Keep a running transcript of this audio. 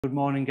Good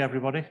morning,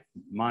 everybody.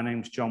 My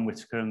name's John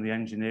Whittaker. I'm the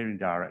Engineering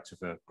Director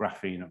for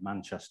Graphene at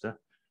Manchester.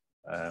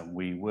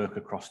 We work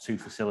across two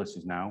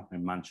facilities now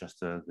in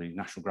Manchester, the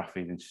National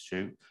Graphene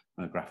Institute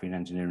and the Graphene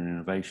Engineering and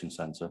Innovation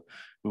Centre.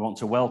 We want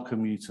to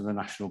welcome you to the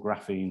National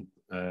Graphene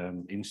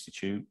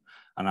Institute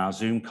and our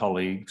Zoom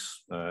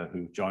colleagues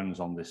who join us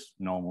on this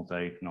normal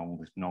day,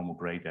 normal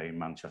grey day in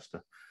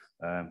Manchester.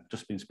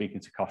 Just been speaking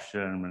to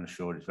Kostya and I'm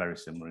assured it's very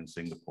similar in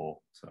Singapore.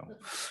 So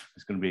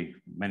it's going to be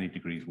many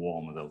degrees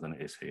warmer though than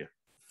it is here.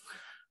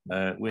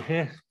 We're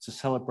here to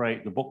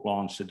celebrate the book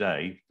launch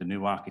today, The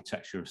New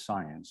Architecture of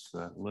Science,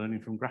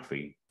 Learning from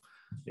Graphene.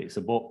 It's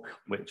a book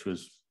which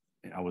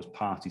I was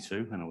party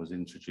to, and I was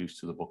introduced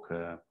to the book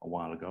a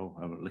while ago,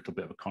 a little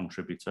bit of a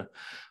contributor,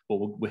 but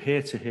we're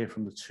here to hear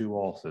from the two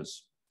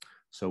authors.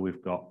 So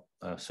we've got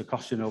Sir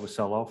Kostya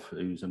Novoselov,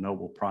 who's a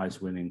Nobel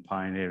Prize winning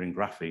pioneer in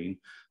graphene,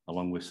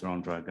 along with Sir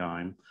Andrei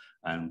Geim,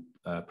 and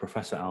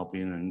Professor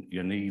Albena and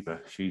Yaneva.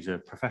 She's a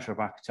Professor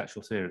of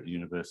Architectural Theory at the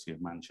University of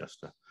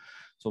Manchester.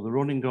 So the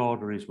running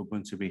order is we're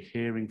going to be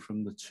hearing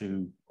from the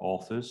two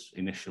authors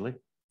initially,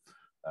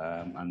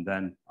 and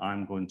then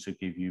I'm going to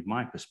give you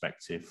my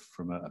perspective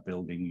from a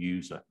building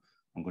user.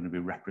 I'm going to be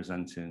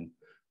representing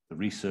the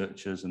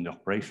researchers and the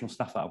operational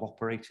staff that have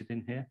operated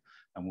in here,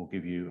 and we'll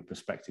give you a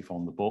perspective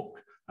on the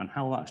book and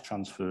how that's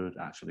transferred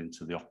actually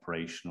into the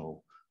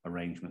operational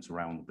arrangements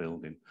around the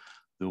building.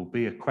 There will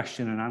be a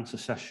question and answer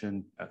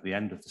session at the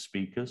end of the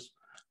speakers,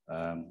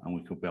 and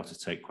we could be able to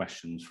take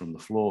questions from the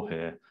floor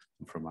here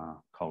and from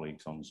our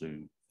colleagues on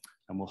Zoom.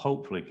 And we'll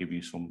hopefully give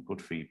you some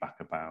good feedback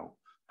about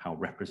how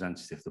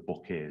representative the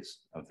book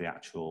is of the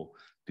actual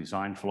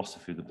design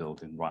philosophy of the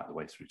building right the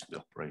way through to the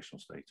operational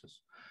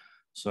status.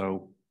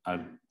 So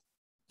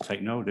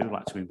take note, I'd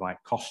like to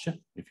invite Kostya,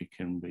 if you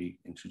can be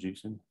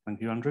introducing. Thank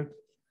you, Andrew.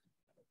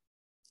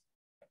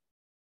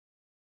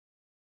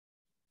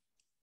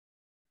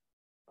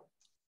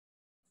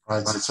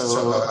 Right,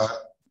 so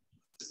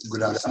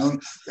good afternoon.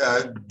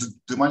 Do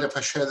you mind if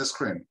I share the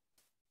screen?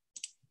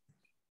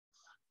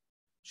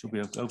 Should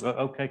be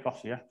okay,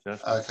 Kostya. Yeah.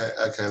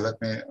 Okay.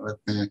 Let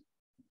me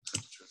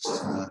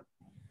just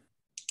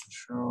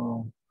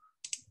show.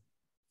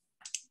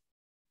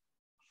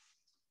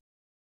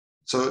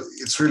 So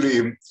it's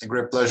really a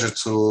great pleasure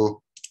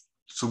to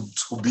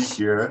be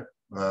here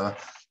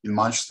in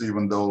Manchester,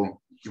 even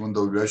though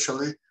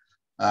virtually,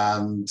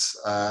 and.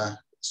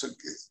 So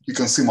you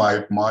can see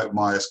my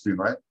screen,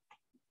 right?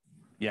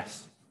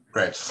 Yes.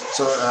 Great.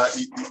 So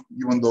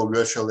even though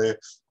virtually,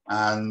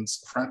 and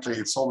frankly,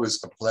 it's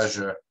always a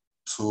pleasure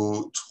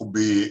to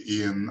be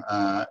in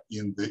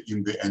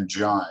the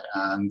NGI,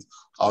 and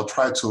I'll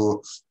try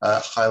to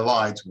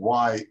highlight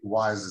why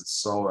is it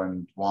so,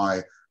 and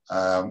why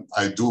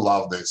I do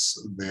love this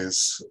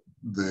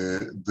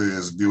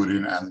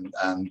building, and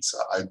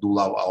I do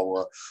love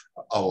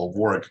our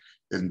work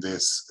in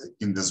this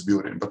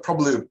building. But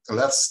probably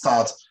let's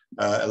start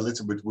a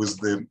little bit with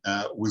the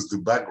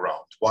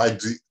background. Why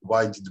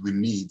did we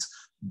need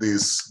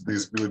this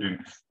building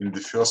in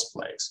the first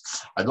place?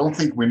 I don't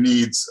think we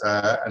need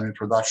an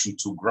introduction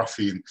to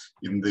graphene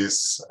in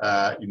this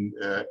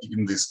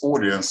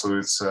audience. So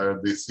it's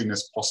the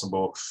thinnest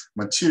possible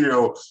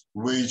material,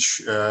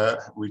 which has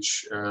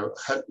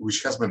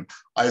been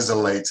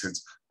isolated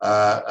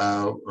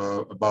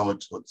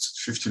about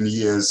 15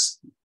 years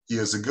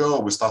ago.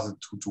 We started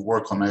to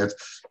work on it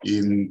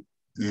in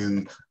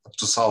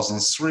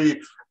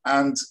 2003,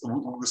 and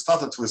we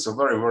started with a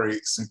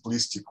very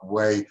simplistic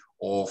way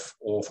of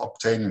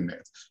obtaining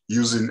it,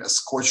 using a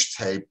Scotch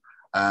tape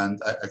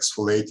and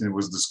exfoliating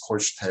with the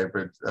Scotch tape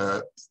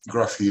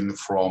graphene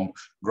from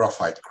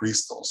graphite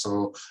crystal.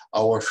 So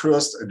our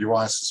first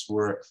devices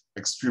were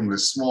extremely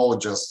small,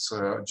 just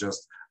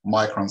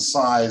micron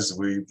size.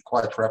 We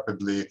quite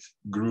rapidly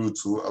grew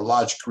to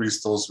large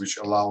crystals, which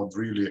allowed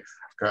really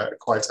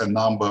quite a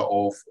number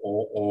of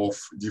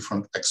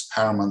different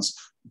experiments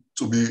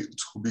to be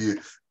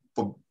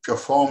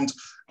performed,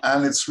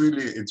 and it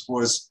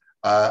was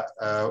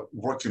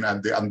working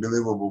at the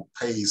unbelievable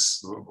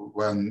pace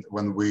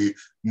when we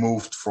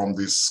moved from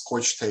this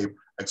Scotch tape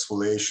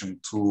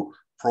exfoliation to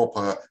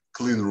proper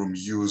clean room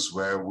use,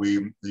 where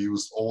we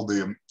used all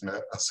the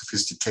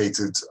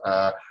sophisticated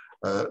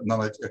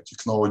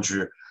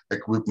nanotechnology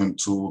equipment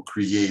to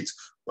create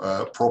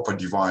proper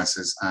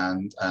devices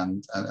and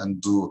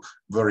do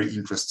very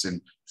interesting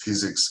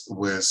physics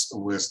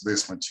with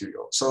this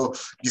material. So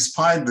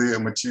despite the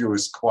material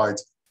is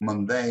quite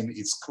mundane,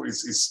 it's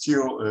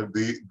still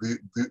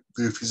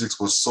the physics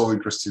was so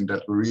interesting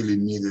that we really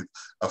needed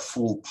a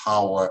full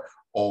power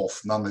of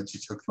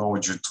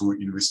nanotechnology to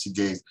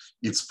investigate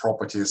its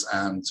properties,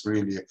 and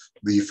really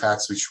the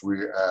effects which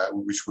we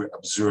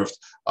observed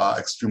are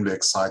extremely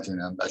exciting.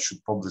 And I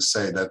should probably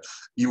say that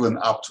even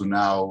up to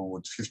now,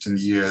 with 15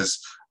 years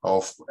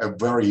of a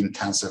very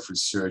intensive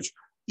research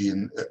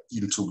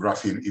into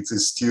graphene, it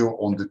is still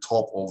on the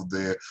top of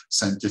the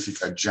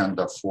scientific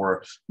agenda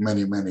for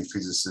many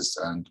physicists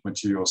and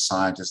material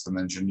scientists and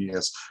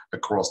engineers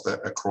across the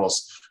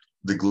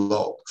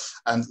globe.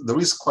 And there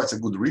is quite a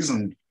good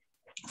reason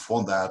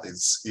for that.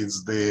 It's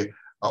the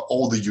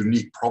all the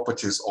unique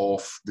properties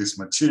of this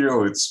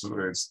material. It's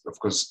of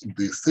course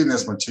the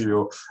thinnest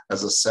material,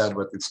 as I said,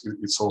 but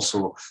it's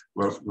also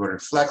very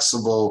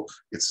flexible.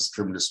 It's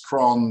extremely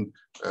strong,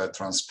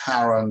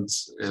 transparent,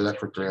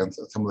 electrically and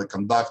thermally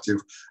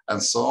conductive,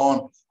 and so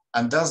on.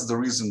 And that's the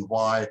reason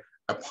why,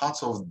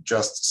 apart of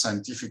just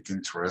scientific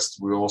interest,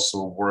 we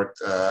also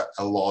worked a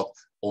lot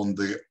on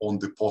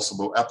the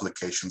possible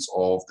applications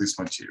of this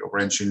material,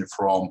 ranging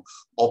from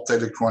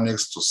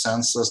optoelectronics to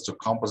sensors to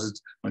composite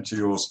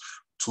materials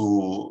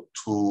to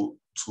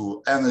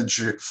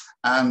energy.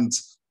 And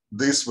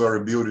this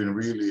very building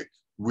really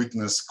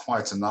witnessed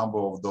quite a number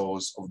of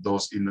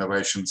those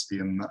innovations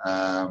in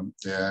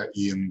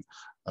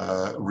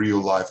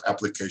real life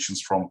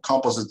applications, from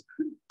composite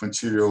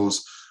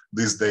materials.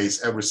 These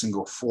days, every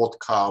single Ford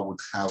car would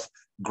have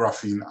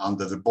graphene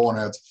under the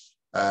bonnet.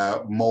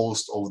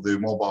 Most of the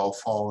mobile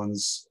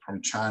phones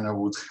from China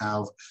would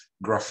have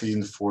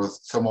graphene for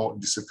thermal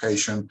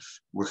dissipation.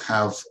 We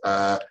have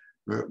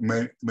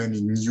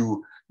many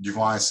new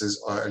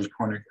devices,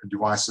 electronic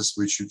devices,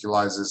 which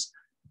utilizes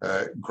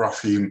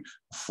graphene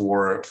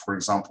for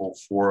example,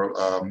 for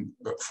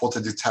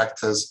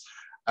photodetectors.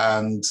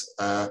 And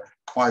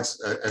quite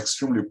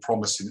extremely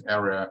promising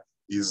area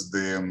is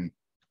the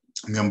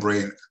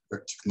membrane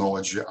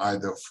technology,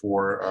 either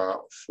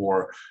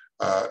for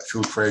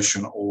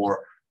filtration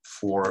or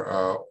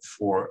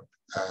for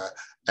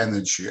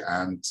energy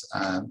and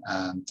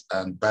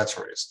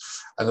batteries.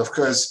 And of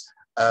course,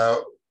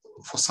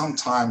 for some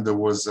time there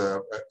was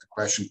a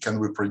question: can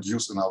we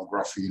produce enough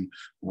graphene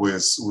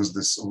with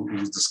the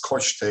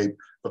Scotch tape?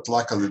 But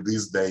luckily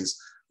these days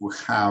we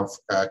have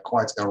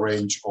quite a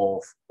range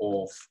of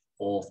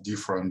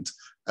different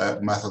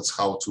methods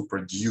how to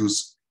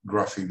produce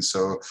graphene.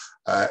 So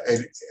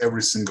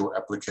every single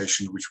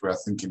application which we are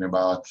thinking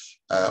about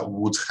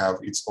would have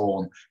its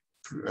own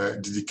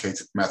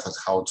dedicated method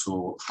how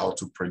to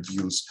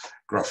produce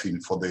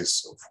graphene for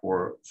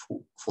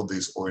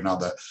this or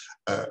another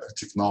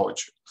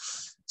technology.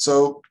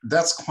 So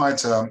that's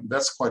quite a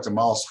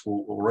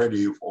mouthful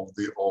already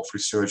of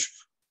research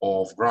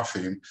of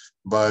graphene.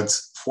 But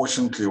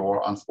fortunately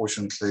or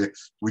unfortunately,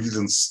 we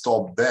didn't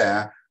stop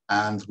there,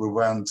 and we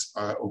went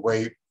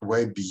way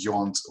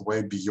beyond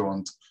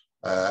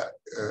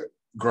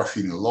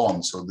graphene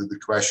alone. So the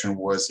question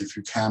was, if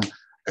you can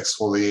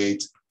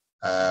exfoliate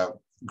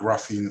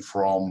graphene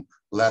from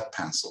lead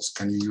pencils,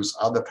 can you use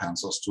other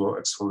pencils to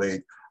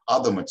exfoliate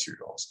other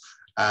materials?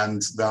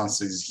 And the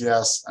answer is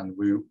yes. And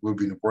we've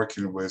been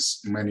working with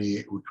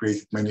we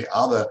created many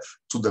other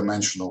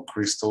two-dimensional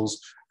crystals.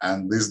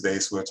 And these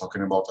days we're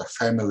talking about a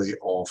family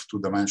of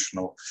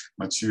two-dimensional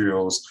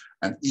materials,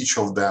 and each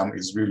of them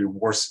is really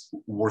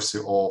worthy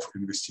of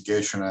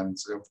investigation and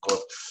got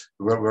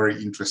very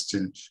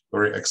interesting,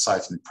 very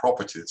exciting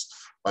properties.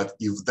 But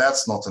if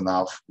that's not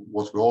enough,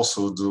 what we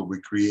also do, we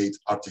create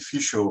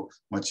artificial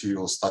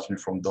materials starting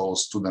from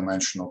those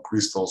two-dimensional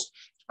crystals.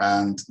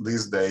 And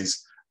these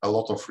days, a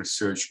lot of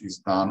research is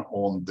done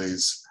on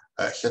these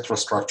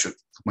heterostructured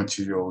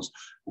materials,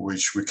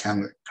 which we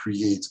can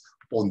create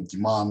on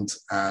demand.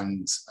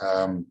 And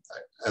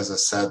as I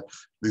said,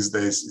 these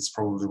days it's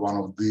probably one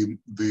of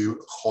the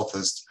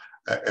hottest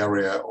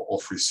area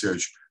of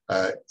research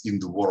in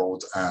the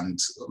world. And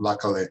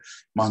luckily,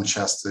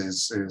 Manchester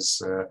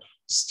is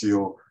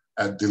still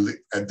at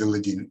the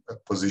leading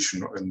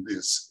position in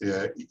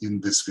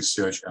this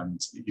research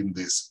and in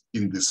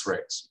this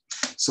race.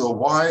 So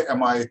why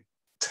am I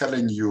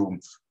telling you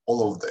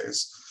all of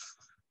this?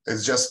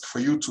 It's just for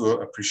you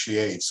to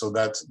appreciate, so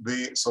that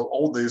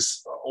all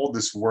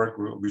this work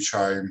which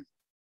I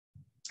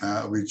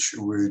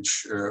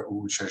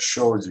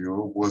showed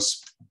you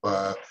was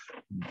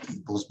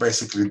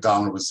basically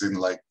done within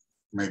like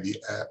maybe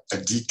a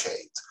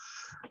decade.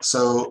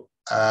 So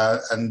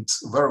and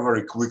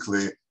very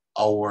quickly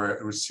our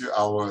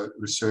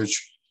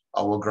research,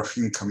 our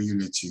graphene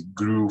community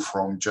grew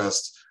from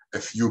just a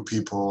few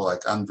people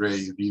like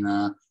Andre,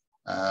 Irina,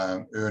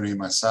 Ernie,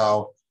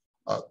 myself,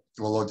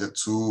 Volodya,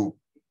 to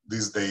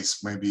these days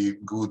maybe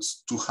good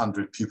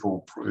 200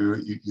 people,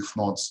 if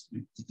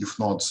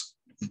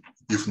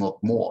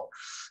not more.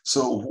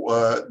 So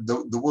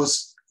there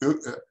was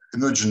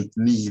an urgent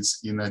needs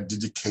in a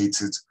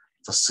dedicated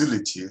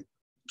facility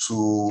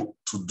to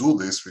do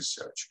this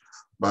research.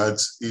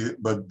 But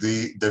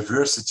the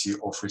diversity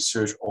of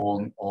research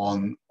on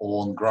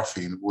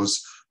graphene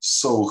was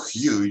so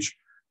huge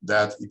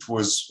that it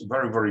was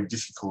very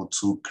difficult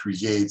to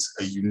create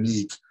a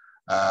unique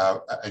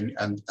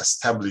and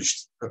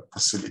established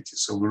facility.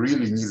 So we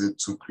really needed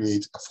to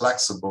create a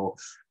flexible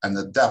and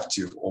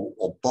adaptive,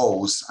 or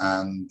both.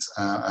 And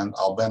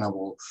Albena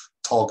will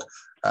talk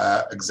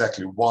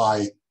exactly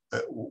why,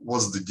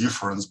 what's the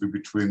difference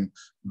between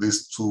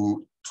these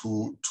two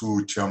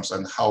terms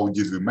and how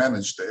did we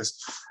manage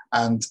this.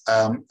 And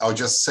I'll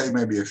just say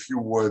maybe a few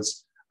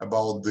words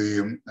about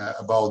the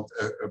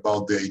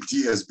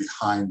ideas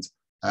behind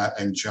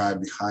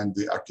NGI, behind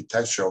the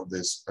architecture of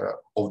this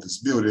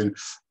building.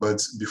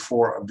 But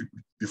before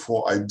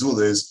I do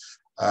this,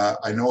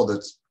 I know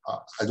that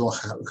I don't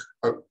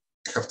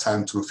have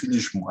time to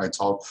finish my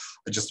talk,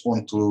 I just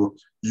want to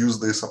use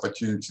this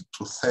opportunity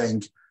to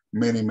thank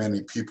many,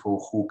 many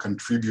people who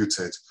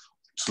contributed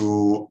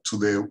to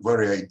the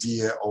very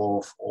idea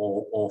of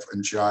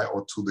NGI,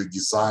 or to the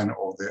design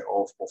of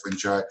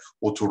NGI,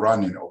 or to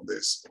running of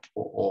this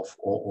of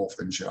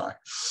NGI.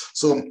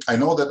 So I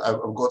know that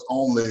I've got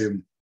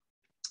only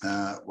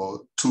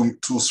well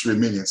 2-3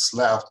 minutes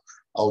left.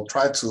 I'll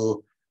try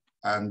to,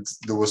 and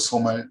there were so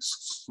many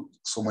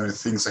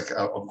things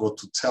I've got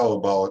to tell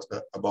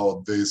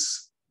about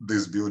this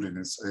building.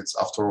 It's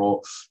after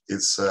all,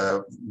 it's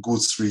a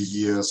good 3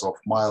 years of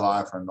my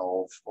life and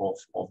of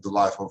the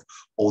life of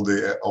all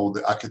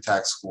the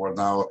architects who are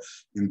now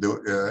in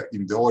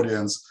the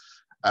audience.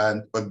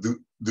 But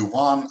the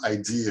one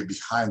idea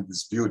behind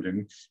this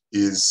building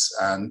is,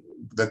 and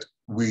that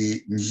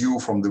we knew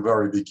from the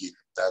very beginning,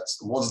 that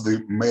was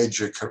the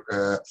major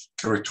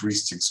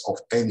characteristics of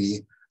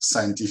any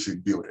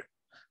scientific building,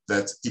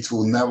 that it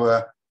will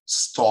never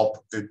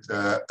stop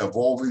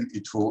evolving.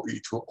 It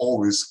will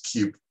always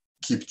keep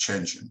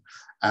changing,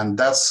 and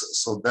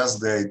that's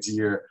the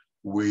idea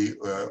we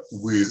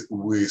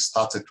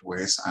started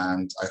with,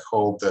 and I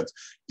hope that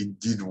it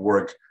did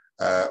work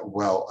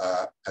well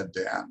at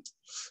the end.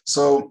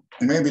 So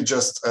maybe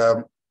just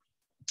a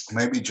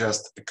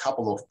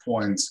couple of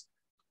points.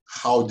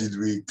 How did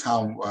we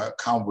come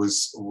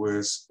with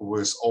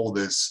all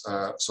this?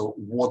 So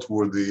what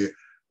were the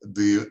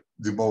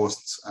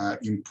most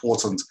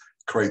important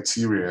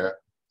criteria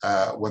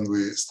when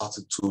we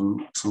started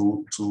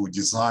to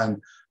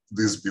design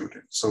this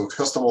building? So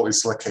first of all,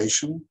 it's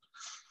location.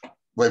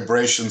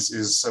 Vibrations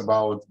is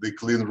about the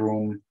clean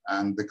room,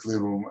 and the clean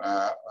room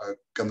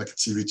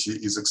connectivity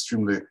is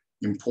extremely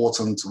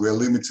important. We are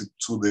limited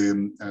to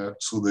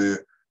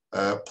the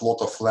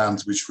plot of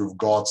land which we've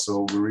got,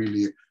 so we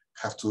really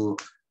have to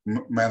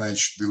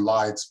manage the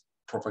light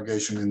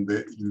propagation in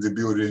the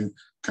building,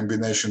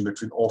 combination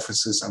between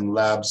offices and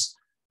labs,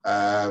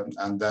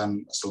 and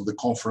then so the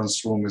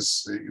conference room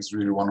is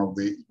really one of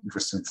the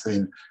interesting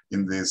thing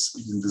in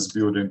this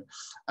building.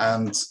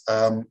 And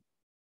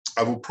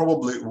I will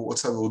probably,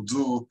 what I will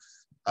do,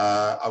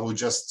 I will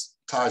just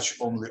touch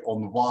only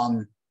on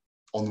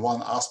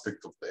one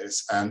aspect of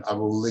this, and I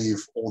will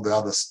leave all the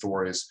other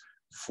stories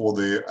for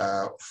the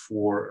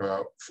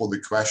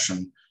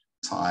question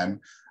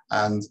time.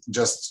 And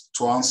just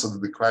to answer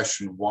the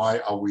question, why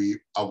are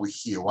we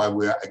here? Why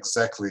we are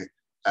exactly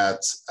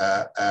at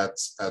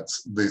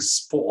this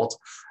spot?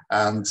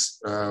 And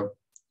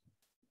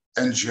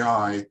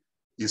NGI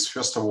is,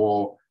 first of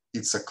all,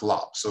 it's a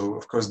club. So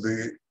of course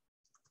the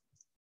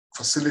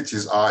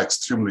facilities are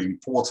extremely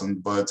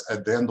important, but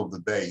at the end of the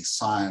day,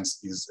 science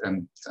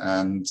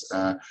and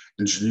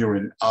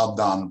engineering are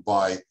done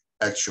by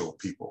actual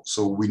people.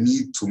 So we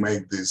need to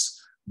make this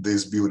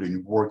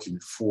building working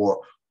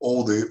for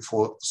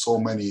so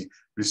many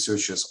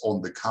researchers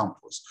on the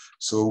campus.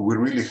 So we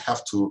really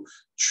have to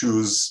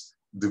choose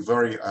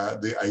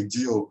the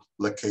ideal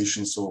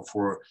location. So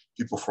for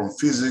people from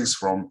physics,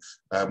 from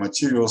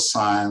material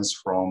science,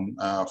 from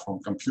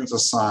computer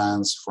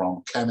science,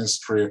 from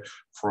chemistry,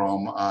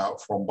 from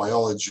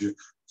biology,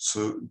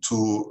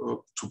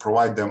 to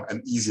provide them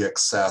an easy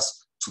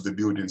access to the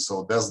building.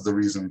 So that's the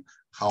reason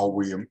how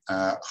we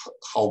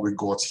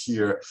got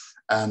here.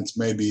 And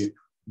maybe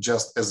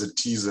just as a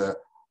teaser,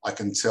 I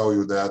can tell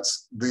you that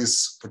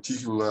this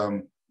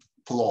particular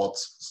plot,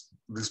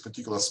 this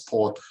particular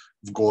spot,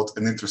 got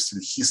an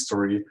interesting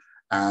history,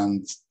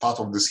 and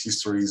part of this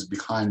history is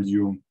behind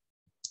you.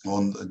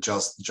 On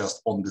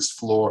just on this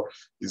floor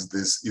is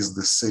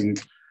the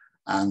sink,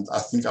 and I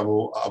think I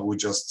will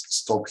just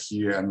stop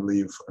here and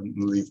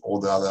leave all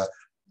the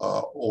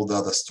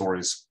other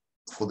stories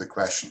for the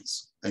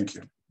questions. Thank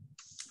you.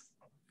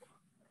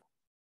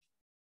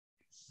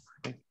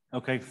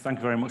 Okay, thank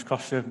you very much,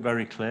 Kostya.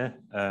 Very clear.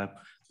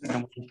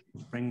 Can we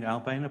bring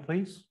Albena,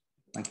 please?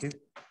 Thank you.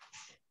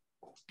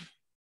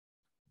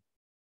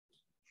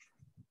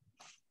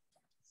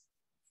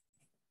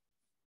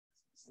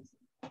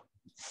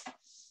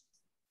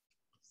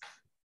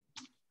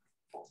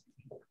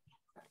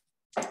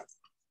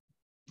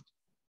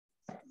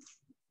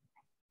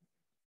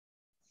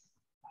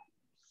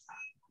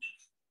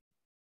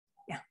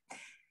 Yeah,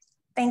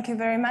 thank you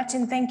very much,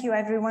 and thank you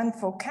everyone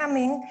for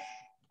coming.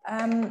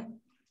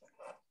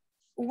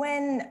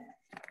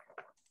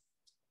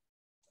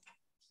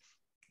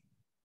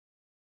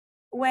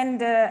 When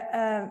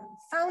the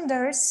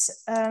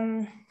founders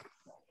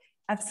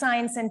of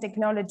Science and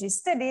Technology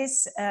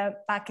Studies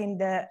back in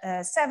the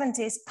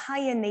 70s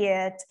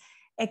pioneered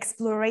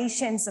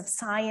explorations of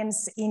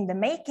science in the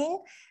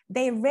making,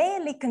 they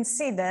rarely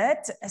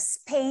considered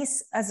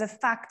space as a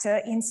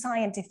factor in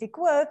scientific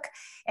work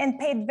and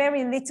paid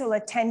very little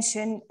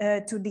attention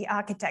to the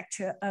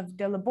architecture of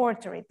the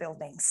laboratory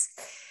buildings.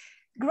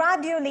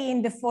 Gradually,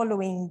 in the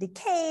following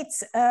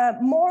decades,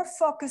 more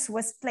focus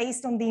was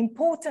placed on the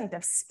importance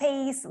of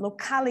space,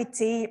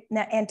 locality,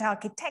 and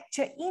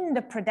architecture in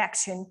the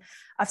production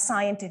of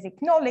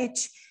scientific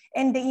knowledge,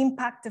 and the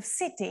impact of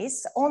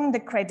cities on the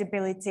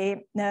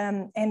credibility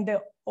and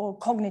the or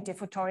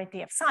cognitive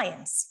authority of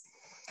science.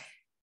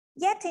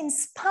 Yet, in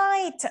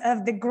spite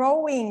of the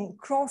growing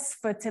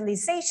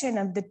cross-fertilization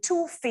of the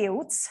two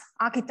fields,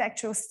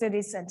 architectural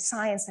studies and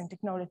science and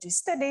technology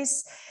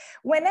studies,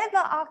 whenever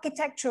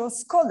architectural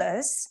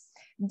scholars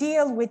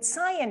deal with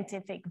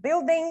scientific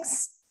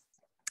buildings,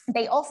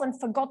 they often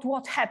forgot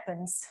what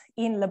happens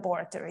in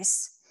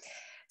laboratories.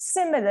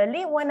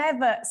 Similarly,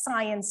 whenever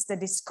science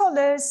studies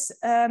scholars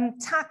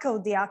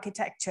tackle the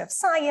architecture of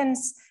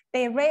science,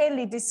 they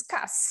rarely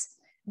discuss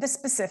the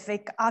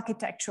specific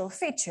architectural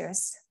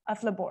features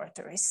of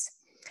laboratories.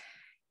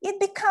 It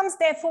becomes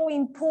therefore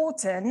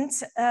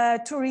important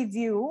to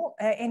review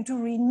and to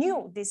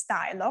renew this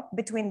dialogue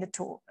between the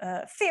two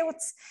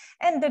fields,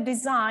 and the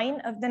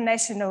design of the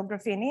National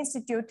Graphene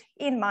Institute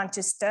in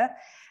Manchester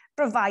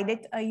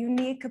provided a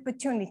unique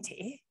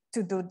opportunity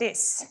to do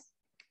this.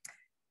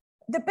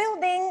 The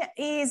building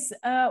is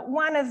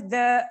one of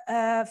the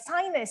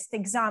finest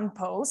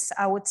examples,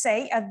 I would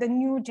say, of the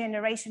new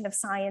generation of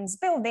science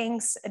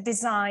buildings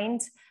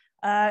designed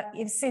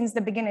since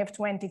the beginning of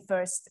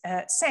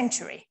 21st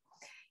century.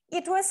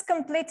 It was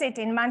completed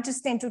in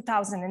Manchester in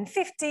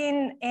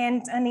 2015,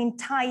 and an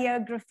entire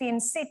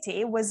graphene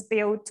city was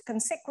built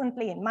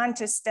consequently in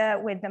Manchester,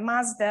 with the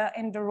Mazda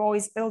and the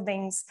Royce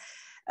buildings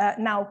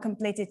now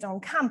completed on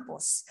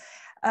campus.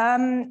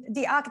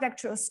 The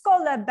architectural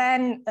scholar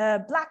Ben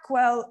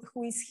Blackwell,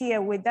 who is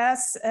here with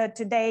us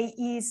today,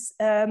 is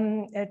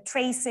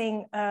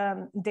tracing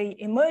the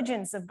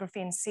emergence of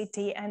Graphene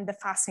City and the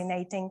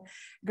fascinating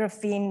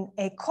graphene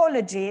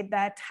ecology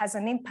that has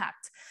an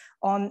impact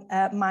on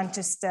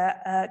Manchester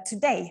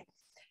today.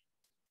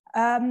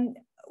 In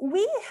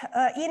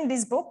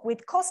this book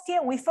with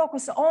Kostya, we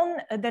focus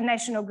on the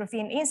National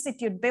Graphene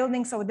Institute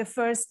building, so the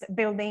first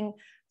building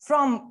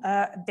from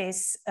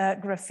this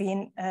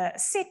graphene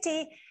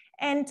city.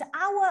 And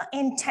our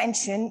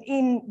intention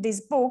in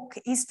this book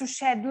is to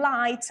shed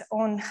light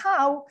on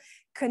how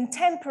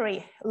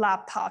contemporary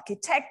lab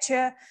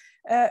architecture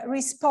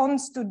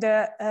responds to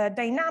the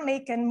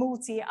dynamic and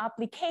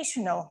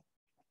multi-applicational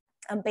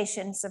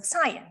ambitions of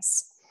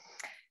science.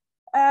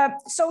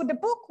 So the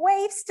book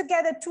weaves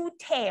together two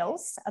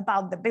tales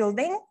about the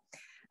building.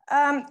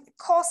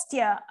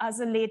 Kostya as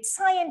a lead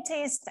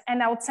scientist,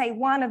 and I would say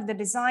one of the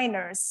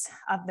designers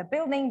of the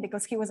building,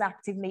 because he was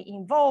actively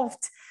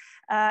involved.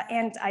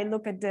 And I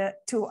look at the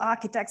two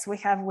architects we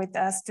have with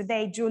us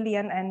today,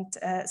 Julian and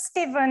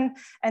Stephen,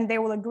 and they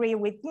will agree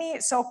with me.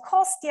 So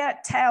Kostya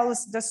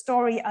tells the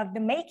story of the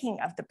making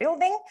of the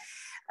building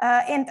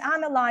and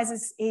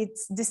analyzes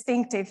its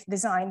distinctive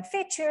design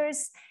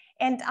features.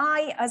 And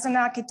I, as an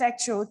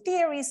architectural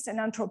theorist and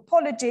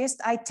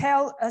anthropologist, I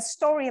tell a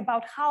story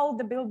about how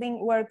the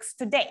building works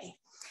today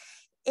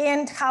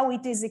and how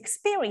it is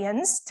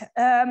experienced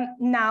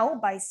now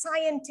by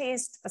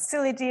scientists,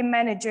 facility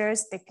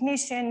managers,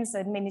 technicians,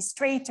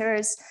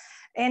 administrators,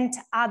 and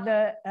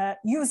other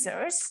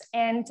users.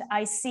 And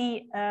I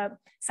see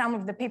some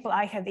of the people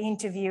I have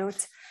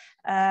interviewed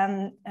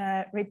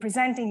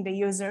representing the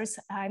users.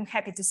 I'm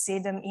happy to see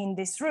them in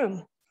this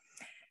room.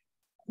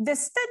 The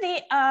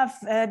study of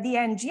the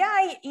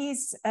NGI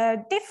is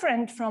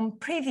different from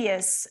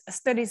previous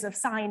studies of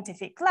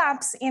scientific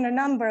labs in a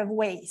number of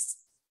ways.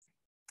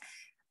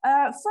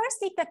 First,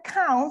 it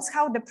accounts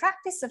how the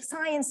practice of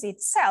science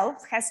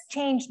itself has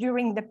changed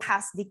during the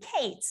past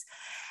decades.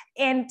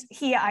 And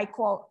here I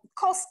quote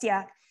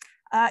Kostya,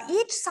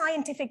 each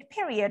scientific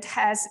period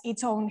has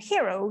its own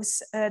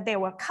heroes.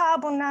 There were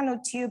carbon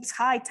nanotubes,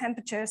 high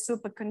temperature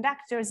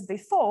superconductors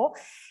before,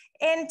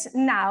 and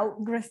now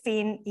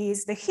graphene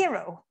is the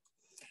hero.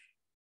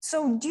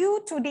 So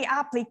due to the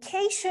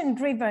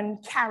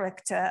application-driven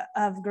character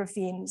of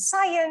graphene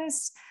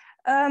science,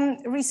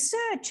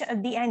 research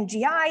at the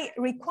NGI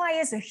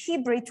requires a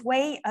hybrid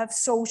way of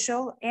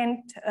social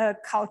and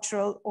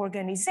cultural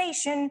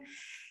organization,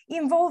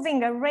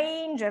 involving a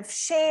range of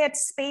shared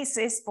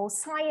spaces for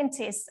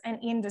scientists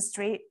and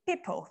industry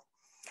people.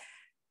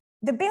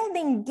 The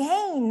building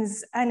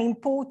gains an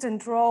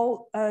important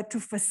role to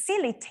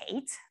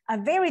facilitate a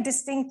very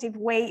distinctive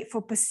way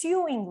for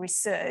pursuing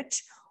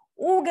research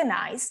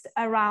organized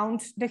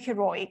around the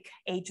heroic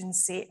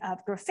agency of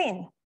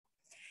graphene.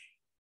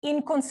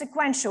 In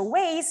consequential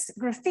ways,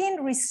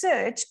 graphene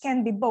research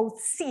can be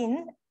both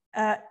seen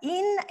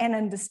in and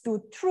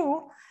understood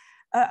through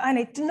an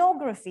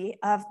ethnography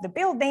of the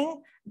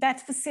building that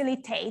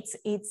facilitates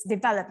its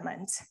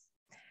development.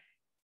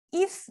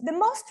 If the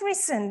most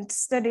recent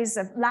studies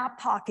of lab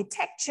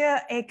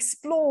architecture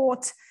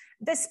explored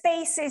the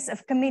spaces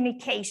of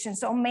communication,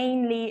 so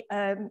mainly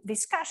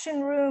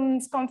discussion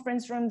rooms,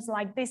 conference rooms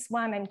like this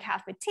one, and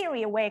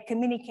cafeteria, where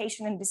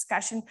communication and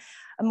discussion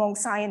among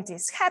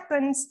scientists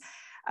happens.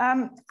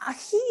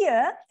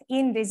 Here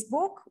in this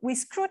book, we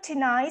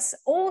scrutinize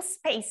all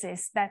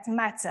spaces that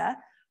matter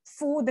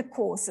for the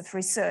course of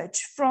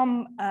research,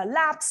 from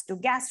labs to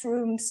gas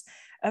rooms,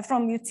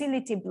 from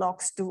utility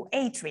blocks to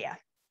atria.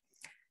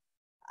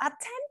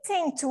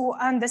 Attempting to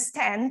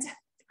understand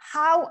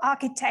how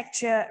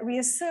architecture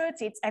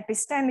reasserts its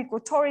epistemic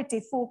authority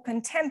for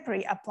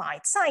contemporary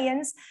applied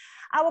science,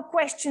 Our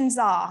questions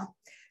are,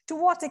 to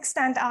what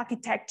extent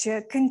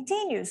architecture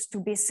continues to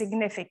be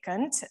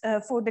significant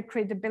for the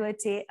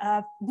credibility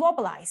of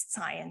globalized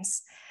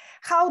science?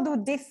 How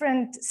do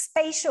different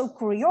spatial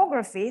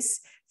choreographies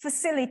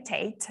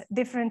facilitate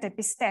different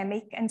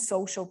epistemic and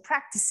social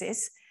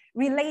practices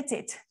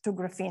related to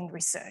graphene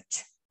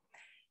research?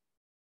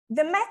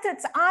 The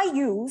methods I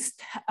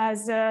used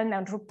as an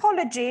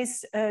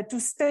anthropologist to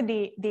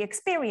study the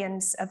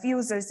experience of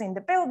users in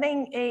the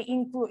building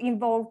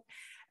involved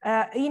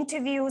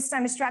interviews,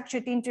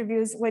 semi-structured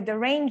interviews with a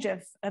range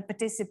of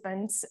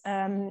participants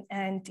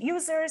and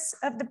users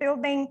of the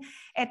building,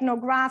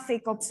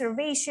 ethnographic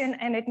observation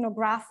and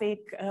ethnographic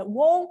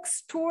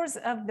walks, tours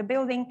of the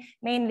building,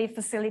 mainly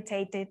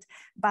facilitated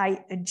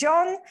by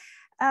John.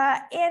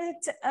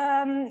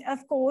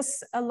 Of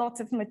course, a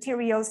lot of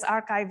materials,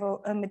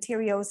 archival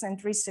materials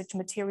and research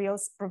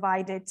materials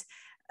provided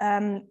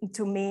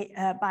to me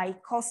by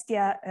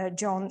Kostya,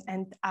 John,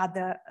 and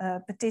other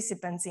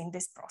participants in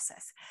this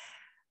process.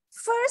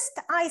 First,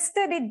 I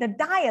studied the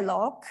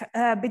dialogue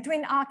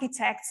between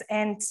architects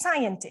and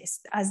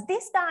scientists. As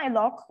this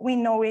dialogue, we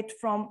know it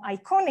from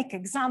iconic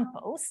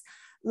examples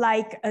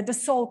like the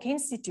Salk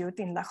Institute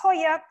in La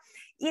Jolla,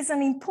 is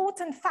an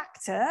important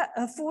factor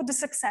for the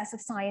success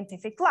of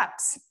scientific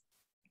labs.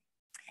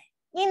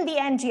 In the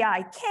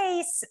NGI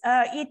case,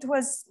 it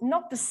was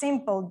not a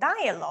simple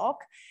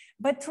dialogue,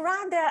 but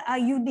rather a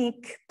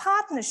unique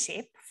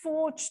partnership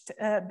forged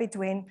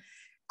between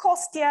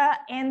Kostya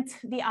and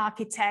the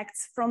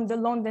architects from the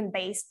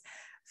London-based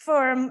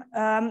firm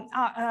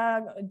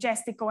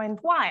Gestico and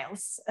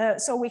Wiles.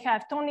 So we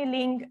have Tony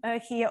Ling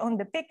here on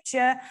the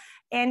picture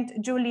and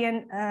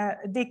Julian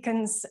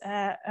Dickens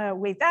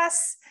with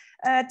us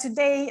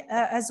today,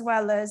 as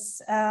well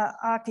as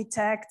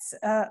architects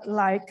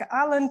like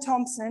Alan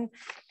Thompson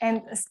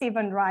and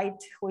Stephen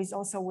Wright, who is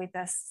also with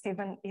us.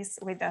 Stephen is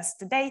with us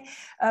today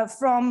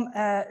from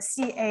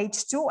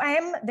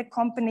CH2M, the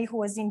company who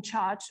was in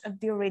charge of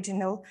the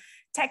original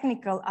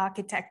technical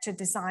architecture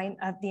design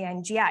of the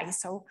NGI.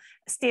 So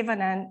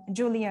Stephen and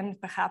Julian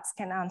perhaps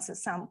can answer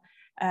some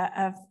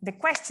of the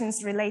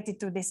questions related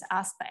to this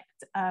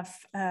aspect of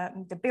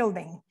the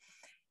building.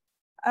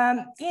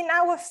 In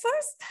our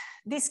first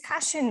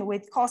discussion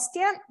with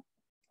Kostya,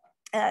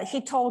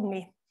 he told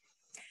me,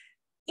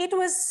 it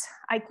was,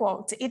 I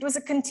quote, "It was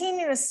a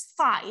continuous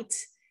fight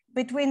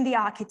between the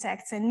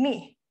architects and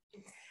me.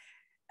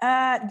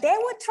 They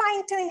were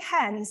trying to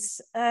enhance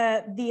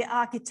the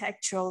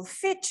architectural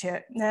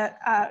feature.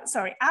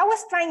 I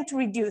was trying to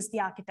reduce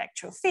the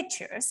architectural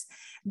features.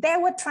 They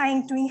were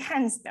trying to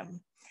enhance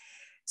them.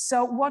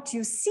 So what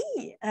you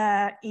see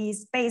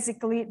is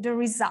basically the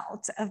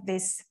result of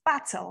this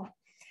battle.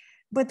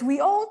 But we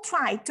all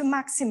try to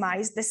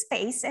maximize the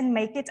space and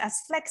make it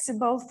as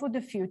flexible for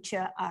the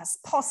future as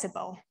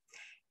possible."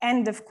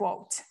 End of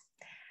quote.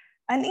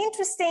 An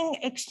interesting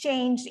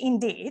exchange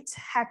indeed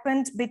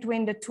happened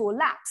between the two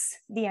labs,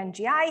 the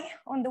NGI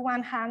on the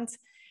one hand,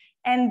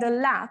 and the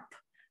lab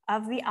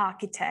of the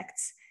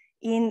architects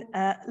in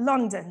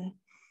London.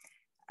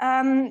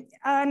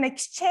 An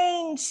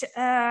exchange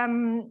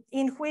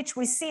in which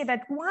we see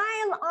that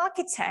while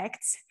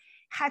architects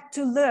had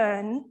to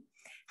learn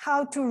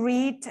how to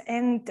read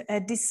and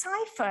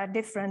decipher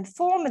different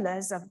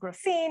formulas of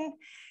graphene,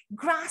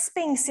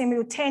 grasping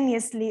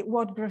simultaneously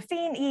what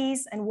graphene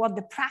is and what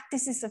the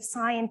practices of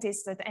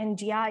scientists at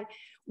NGI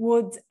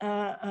would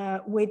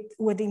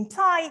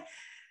imply,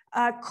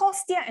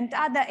 Kostya and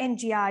other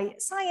NGI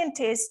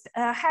scientists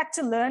had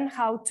to learn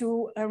how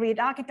to read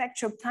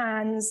architecture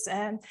plans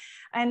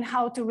and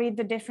how to read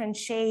the different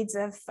shades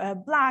of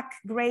black,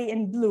 gray,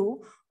 and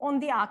blue on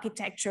the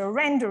architecture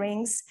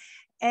renderings,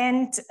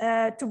 and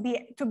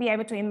to be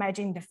able to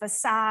imagine the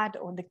facade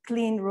or the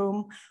clean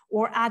room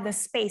or other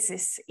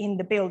spaces in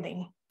the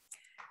building.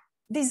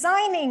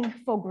 Designing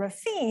for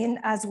graphene,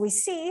 as we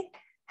see,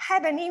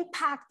 had an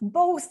impact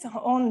both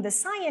on the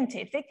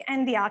scientific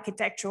and the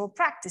architectural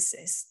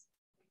practices.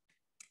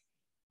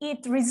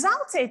 It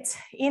resulted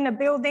in a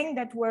building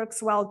that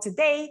works well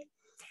today.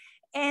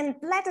 And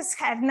let us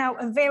have now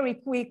a very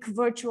quick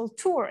virtual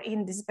tour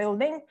in this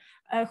building,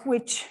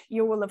 which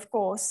you will, of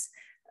course,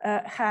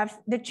 have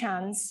the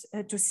chance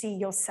to see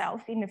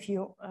yourself in a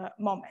few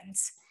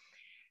moments.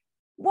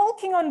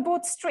 Walking on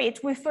Booth Street,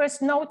 we're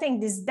first noting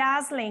this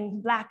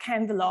dazzling black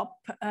envelope,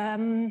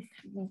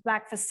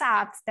 black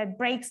facade that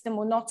breaks the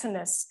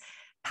monotonous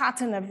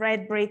pattern of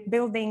red brick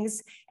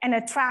buildings and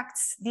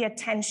attracts the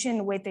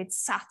attention with its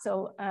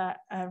subtle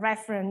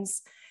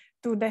reference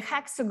to the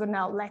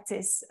hexagonal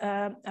lattice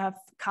of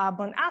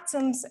carbon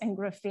atoms and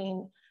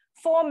graphene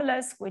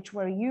formulas, which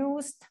were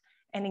used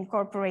and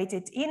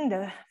incorporated in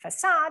the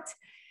facade.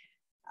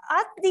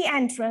 At the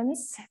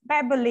entrance,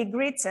 Beverly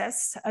greets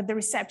us at the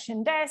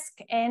reception desk,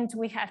 and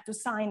we have to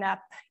sign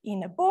up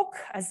in a book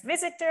as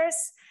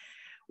visitors.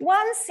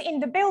 Once in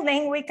the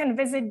building, we can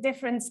visit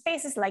different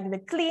spaces like the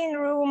clean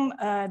room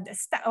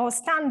or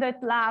standard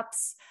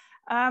labs.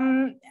 There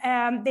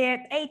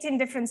are 18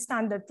 different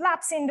standard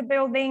labs in the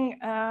building.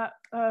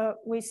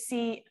 We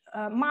see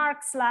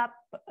Mark's lab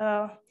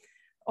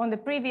on the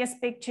previous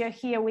picture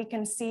here, we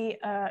can see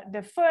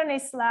the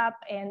furnace lab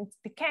and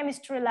the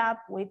chemistry lab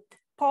with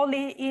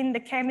Polly in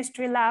the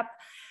chemistry lab,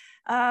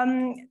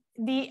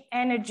 the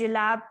energy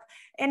lab,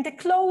 and a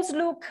close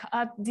look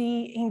at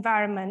the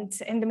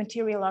environment and the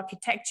material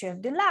architecture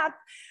of the lab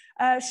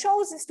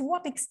shows us to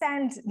what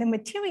extent the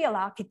material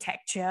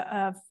architecture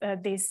of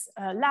these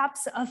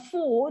labs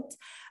afford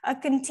a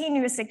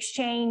continuous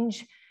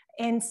exchange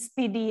and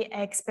speedy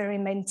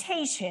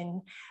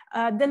experimentation.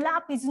 The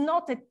lab is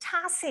not a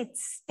tacit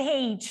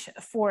stage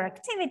for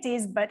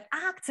activities, but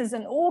acts as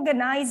an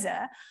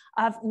organizer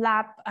of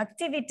lab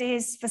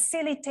activities,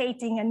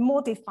 facilitating and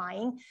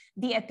modifying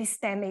the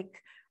epistemic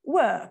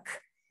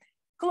work.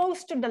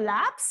 Close to the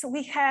labs,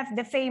 we have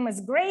the famous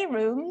gray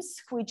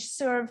rooms, which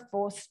serve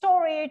for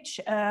storage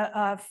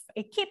of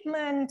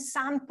equipment,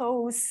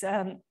 samples,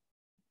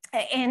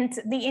 and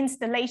the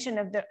installation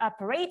of the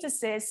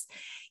apparatuses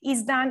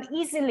is done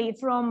easily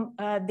from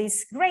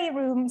these gray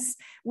rooms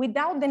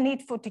without the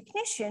need for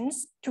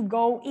technicians to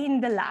go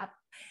in the lab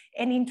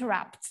and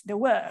interrupt the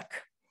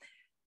work.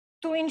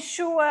 To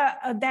ensure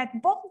that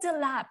both the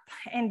lab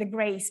and the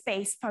gray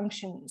space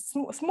function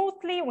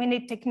smoothly, we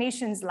need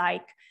technicians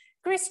like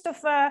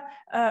Christopher,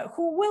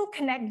 who will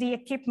connect the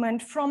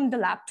equipment from the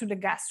lab to the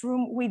gas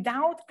room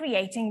without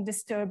creating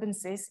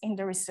disturbances in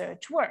the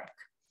research work.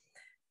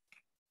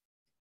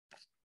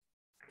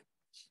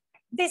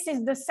 This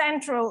is the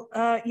central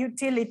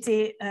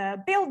utility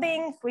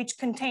building, which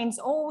contains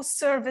all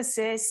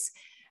services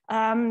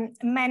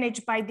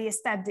managed by the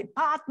estate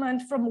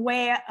department, from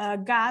where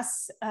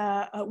gas,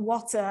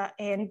 water,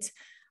 and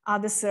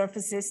other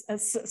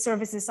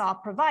services are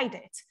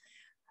provided.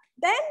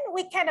 Then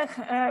we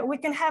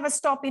can have a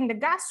stop in the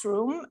gas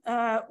room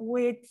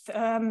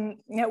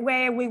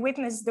where we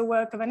witness the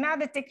work of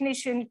another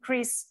technician,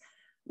 Chris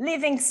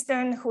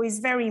Livingston, who is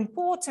very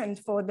important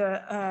for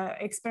the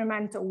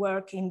experimental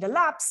work in the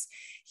labs.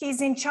 He's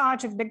in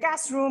charge of the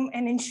gas room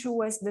and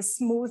ensures the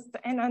smooth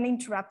and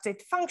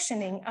uninterrupted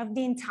functioning of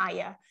the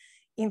entire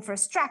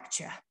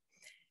infrastructure.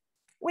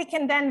 We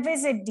can then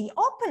visit the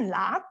open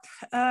lab,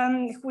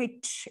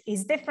 which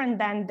is different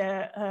than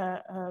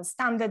the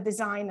standard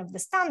design of the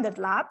standard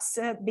labs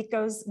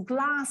because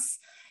glass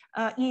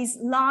is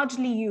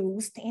largely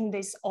used in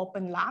these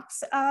open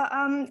labs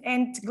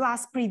and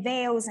glass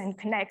prevails and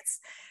connects,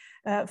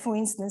 for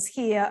instance,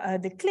 here,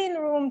 the clean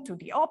room to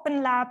the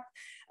open lab,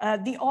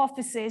 the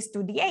offices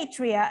to the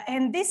atria,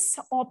 and this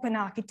open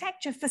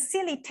architecture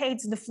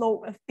facilitates the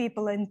flow of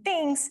people and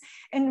things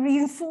and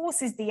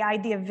reinforces the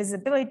idea of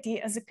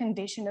visibility as a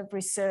condition of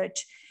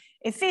research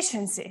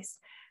efficiencies.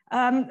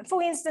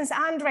 For instance,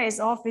 Andre's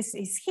office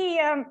is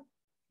here,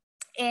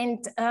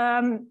 and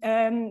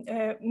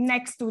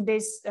next to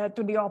this,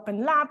 to the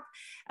open lab,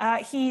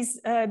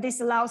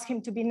 this allows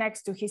him to be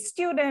next to his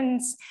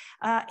students,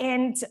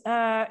 and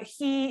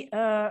he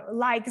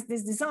likes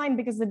this design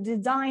because the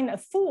design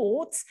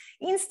affords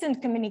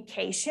instant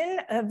communication,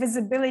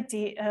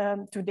 visibility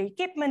to the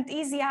equipment,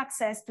 easy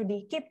access to the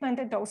equipment,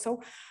 and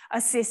also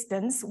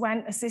assistance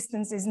when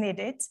assistance is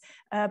needed.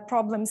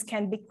 Problems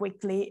can be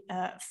quickly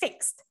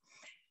fixed.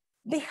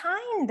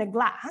 Behind the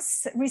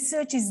glass,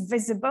 research is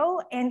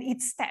visible and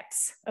its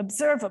steps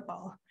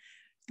observable.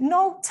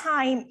 No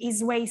time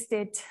is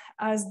wasted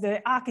as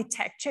the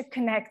architecture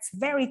connects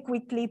very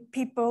quickly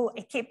people,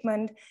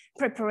 equipment,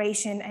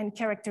 preparation, and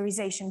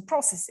characterization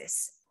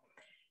processes.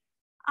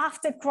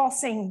 After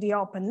crossing the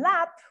open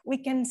lab, we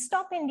can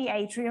stop in the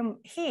atrium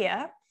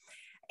here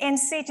and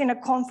sit in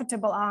a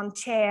comfortable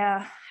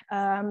armchair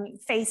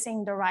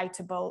facing the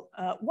writable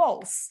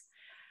walls.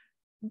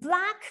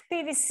 Black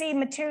PVC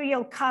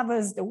material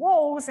covers the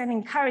walls and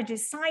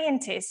encourages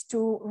scientists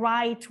to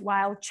write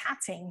while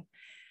chatting.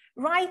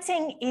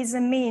 Writing is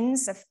a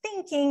means of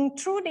thinking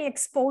through the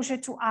exposure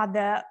to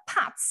other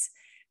paths.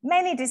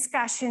 Many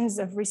discussions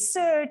of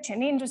research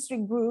and industry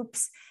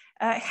groups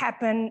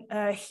happen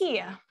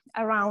here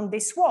around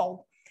this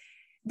wall.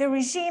 The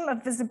regime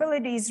of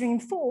visibility is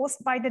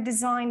reinforced by the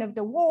design of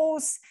the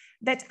walls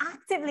that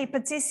actively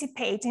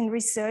participate in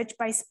research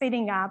by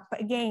speeding up,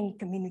 again,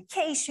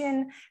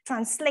 communication,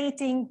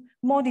 translating,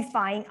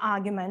 modifying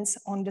arguments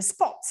on the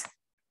spot.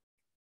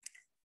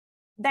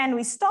 Then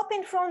we stop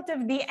in front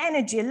of the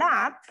energy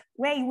lab,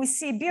 where we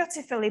see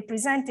beautifully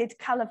presented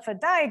colorful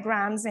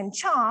diagrams and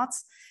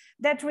charts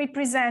that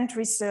represent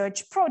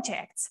research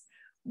projects.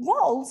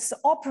 Walls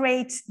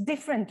operate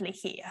differently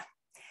here.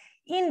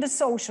 In the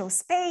social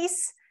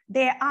space,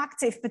 they're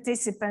active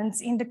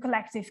participants in the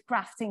collective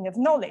crafting of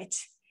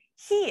knowledge.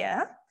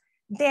 Here,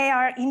 they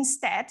are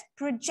instead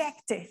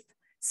projective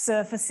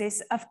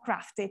surfaces of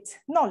crafted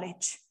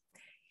knowledge.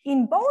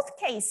 In both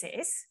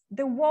cases,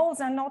 the walls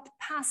are not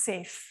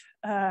passive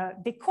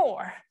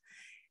decor.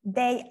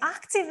 They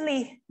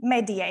actively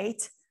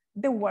mediate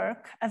the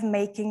work of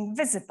making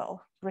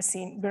visible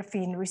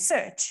graphene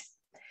research.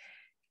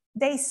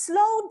 They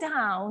slow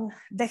down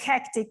the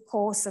hectic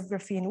course of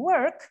graphene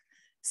work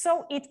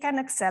so it can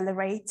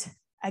accelerate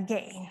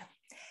again.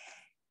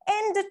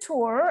 And the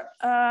tour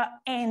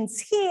ends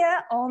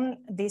here on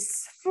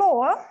this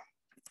floor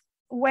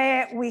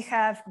where we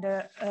have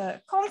the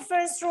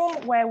conference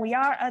room where we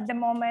are at the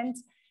moment,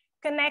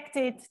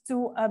 connected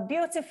to a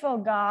beautiful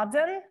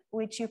garden,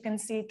 which you can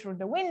see through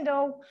the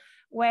window,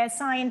 where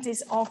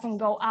scientists often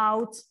go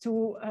out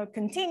to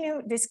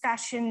continue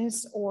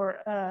discussions or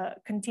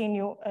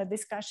continue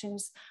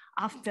discussions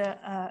after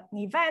an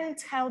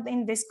event held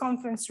in this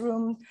conference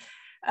room.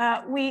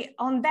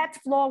 On that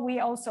floor, we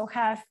also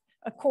have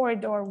a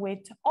corridor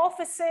with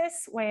offices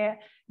where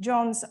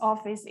John's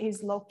office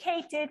is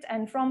located,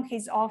 and from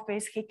his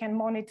office, he can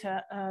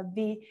monitor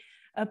the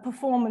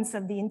performance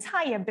of the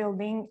entire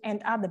building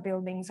and other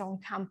buildings on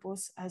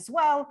campus as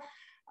well.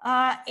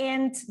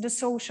 And the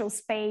social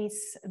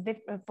space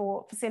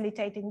for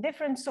facilitating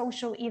different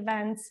social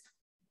events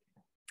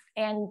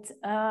and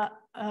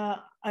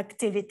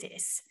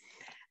activities.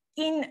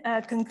 In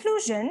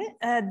conclusion,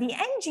 the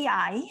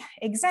NGI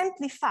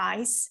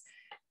exemplifies,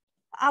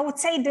 I would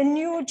say, the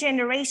new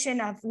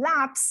generation of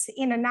labs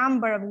in a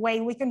number of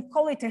ways. We can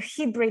call it a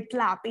hybrid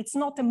lab. It's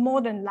not a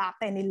modern lab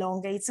any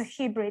longer, it's a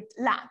hybrid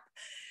lab.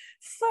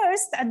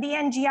 First, at the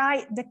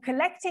NGI, the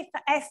collective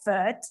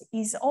effort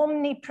is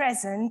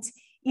omnipresent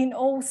in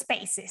all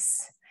spaces.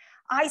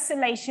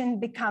 Isolation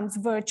becomes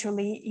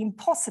virtually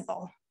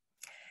impossible.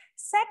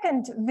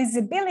 Second,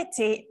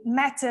 visibility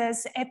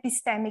matters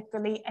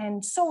epistemically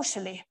and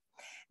socially.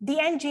 The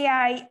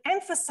NGI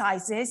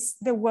emphasizes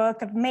the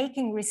work of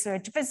making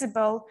research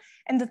visible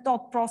and the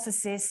thought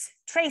processes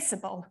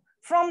traceable,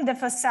 from the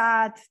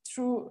facade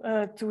through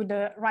to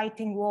the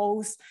writing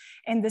walls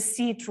and the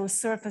see-through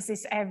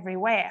surfaces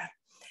everywhere.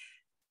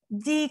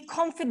 The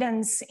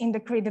confidence in the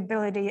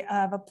credibility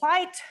of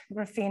applied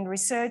graphene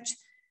research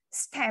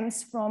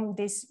stems from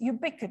this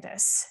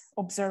ubiquitous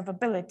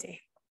observability.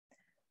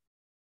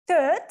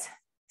 Third,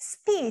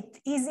 speed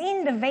is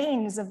in the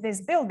veins of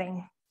this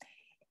building.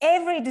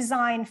 Every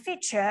design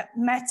feature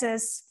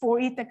matters, for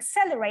it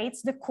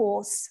accelerates the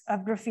course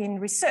of graphene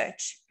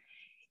research.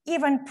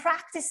 Even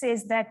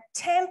practices that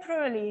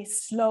temporarily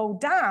slow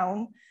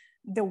down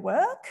the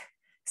work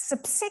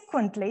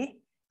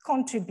subsequently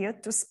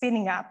contribute to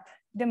spinning up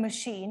the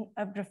machine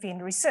of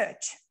graphene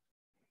research.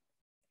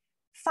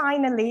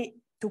 Finally,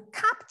 to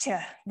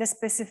capture the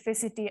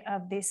specificity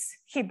of this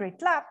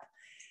hybrid lab,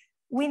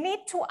 we need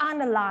to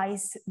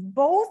analyze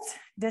both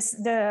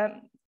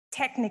the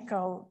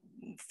technical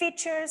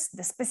features,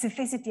 the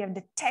specificity of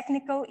the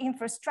technical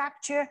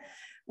infrastructure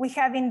we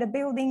have in the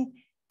building,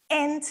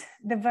 and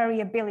the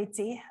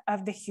variability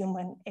of the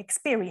human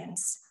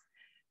experience,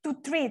 to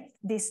treat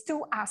these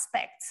two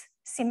aspects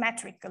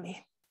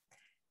symmetrically.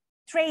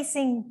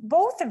 Tracing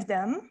both of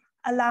them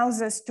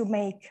allows us to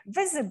make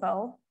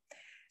visible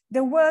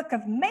the work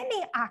of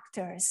many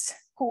actors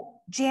who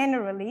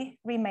generally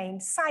remain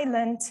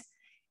silent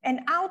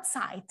and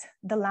outside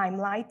the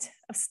limelight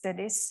of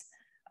studies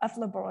of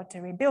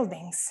laboratory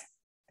buildings.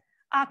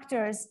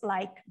 Actors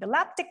like the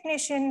lab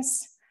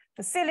technicians,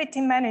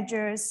 facility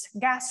managers,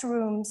 gas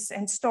rooms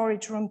and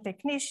storage room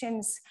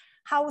technicians,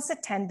 house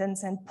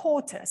attendants and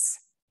porters.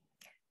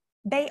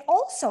 They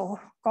also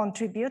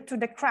contribute to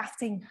the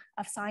crafting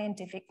of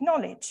scientific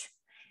knowledge.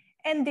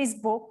 And this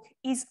book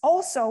is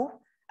also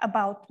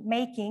about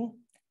making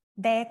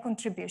their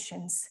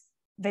contributions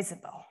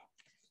visible.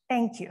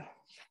 Thank you.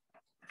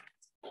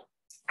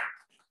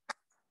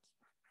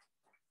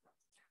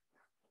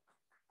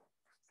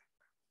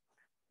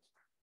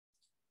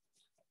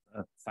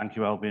 Thank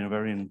you, Albena.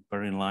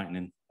 Very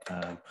enlightening.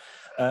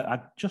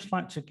 I'd just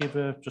like to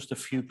give just a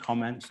few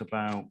comments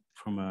about,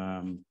 from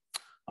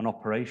an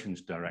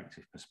operations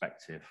directive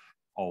perspective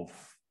of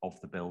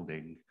the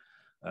building.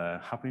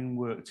 Having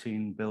worked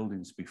in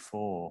buildings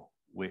before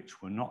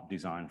which were not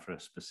designed for a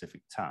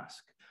specific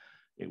task,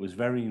 it was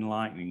very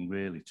enlightening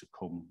really to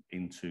come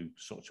into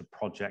such a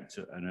project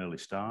at an early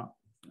start.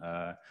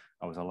 I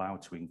was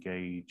allowed to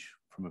engage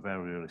from a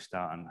very early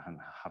start and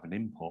have an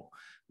input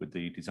with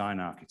the design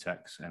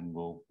architects, and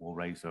we'll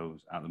raise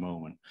those at the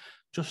moment.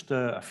 Just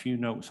a few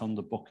notes on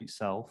the book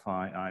itself.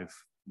 I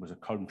was a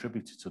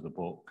contributor to the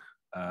book,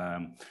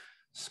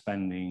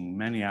 spending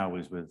many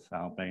hours with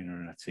Albena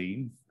and a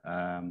team.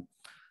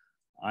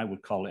 I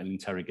would call it an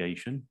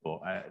interrogation, but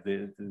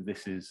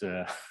this is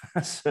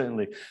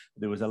certainly,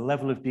 there was a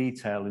level of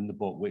detail in the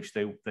book which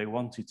they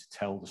wanted to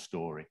tell the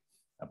story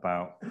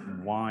about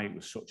why it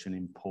was such an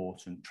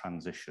important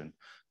transition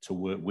to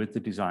work with the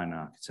design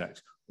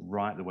architects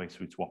right the way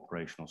through to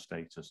operational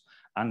status,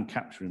 and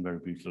capturing very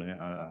beautifully,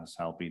 as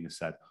Albena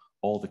said,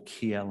 all the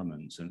key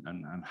elements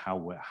and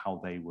how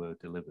they were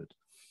delivered.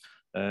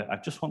 I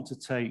just want to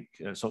take,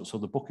 so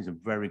the book is a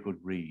very good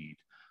read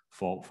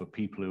for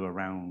people who are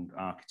around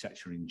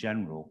architecture in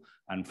general,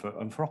 and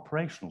for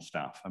operational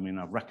staff. I mean,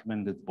 I've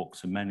recommended the book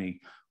to many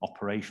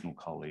operational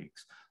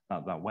colleagues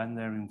that when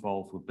they're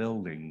involved with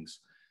buildings,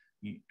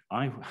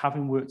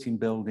 having worked in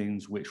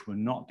buildings which were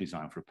not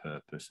designed for a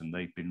purpose and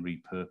they've been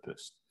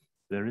repurposed,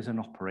 there is an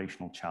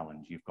operational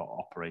challenge. You've got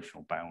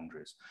operational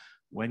boundaries.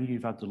 When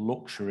you've had the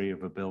luxury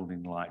of a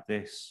building like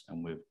this,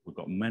 and we've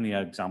got many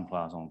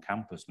exemplars on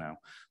campus now,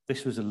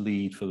 this was a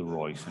lead for the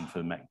Royce and for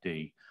the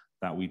MECD,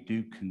 that we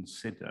do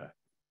consider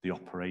the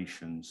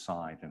operations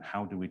side, and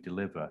how do we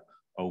deliver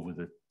over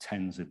the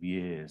tens of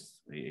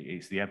years.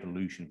 It's the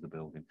evolution of the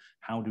building.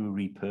 How do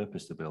we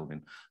repurpose the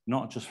building?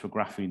 Not just for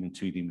graphene and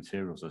 2D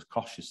materials, as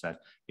Kostya said,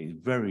 it's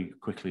very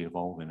quickly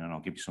evolving, and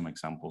I'll give you some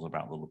examples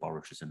about the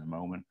laboratories in a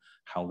moment,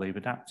 how they've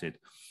adapted.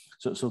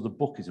 So the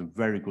book is a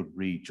very good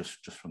read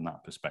just from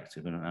that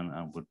perspective, and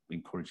I would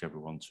encourage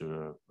everyone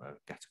to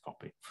get a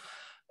copy.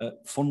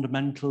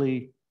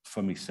 Fundamentally,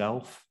 for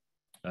myself,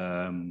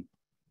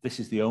 this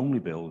is the only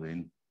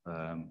building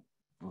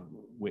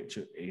which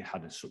it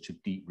had such a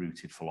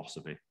deep-rooted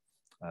philosophy.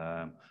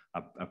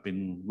 I've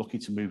been lucky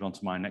to move on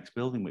to my next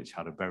building, which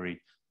had a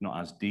very, not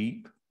as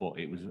deep, but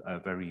it was a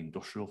very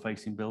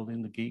industrial-facing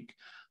building, the Geek.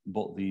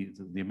 But the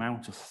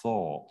amount of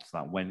thought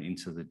that went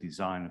into the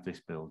design of this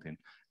building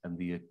and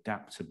the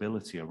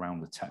adaptability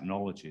around the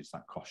technologies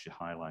that Kostya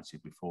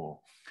highlighted before,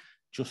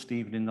 just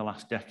even in the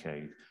last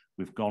decade,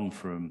 we've gone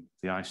from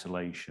the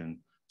isolation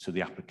to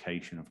the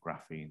application of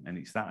graphene, and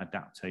it's that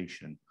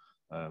adaptation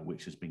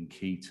which has been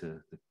key to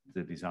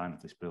the design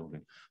of this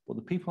building. But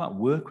the people that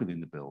work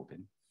within the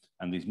building,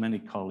 and there's many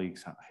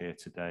colleagues out here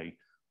today,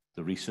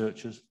 the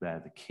researchers, they're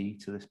the key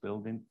to this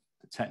building,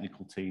 the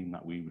technical team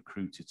that we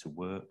recruited to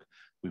work.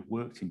 We've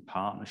worked in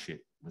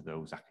partnership with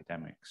those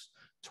academics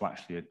to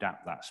actually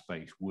adapt that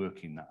space,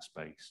 work in that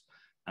space.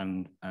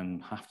 And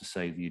have to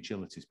say the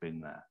agility's been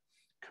there.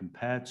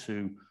 Compared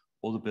to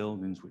other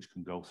buildings which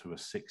can go through a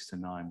 6 to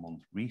 9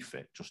 month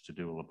refit just to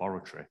do a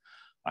laboratory,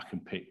 I can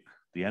pick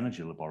the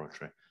energy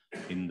laboratory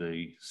in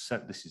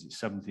this is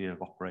its 7th year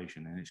of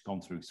operation, and it's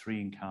gone through 3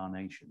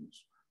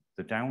 incarnations.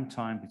 The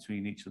downtime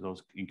between each of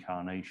those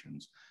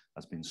incarnations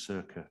has been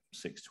circa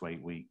 6 to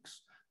 8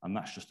 weeks. And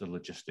that's just the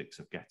logistics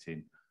of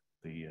getting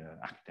the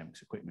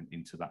academics equipment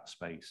into that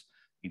space.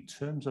 In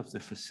terms of the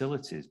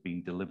facilities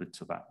being delivered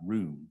to that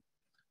room,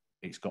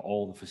 it's got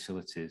all the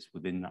facilities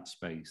within that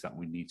space that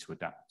we need to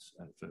adapt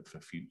for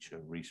future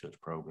research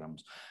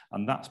programs.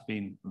 And that's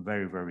been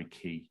very, very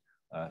key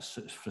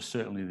for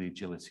certainly the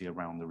agility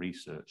around the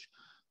research.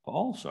 But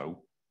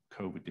also,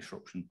 COVID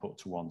disruption put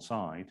to one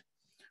side,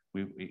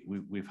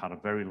 we've had a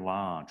very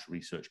large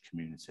research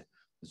community.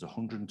 There's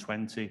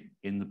 120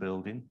 in the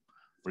building,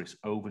 but it's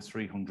over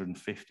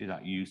 350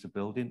 that use the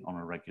building on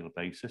a regular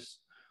basis.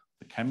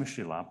 The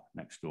chemistry lab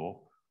next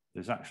door,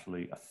 there's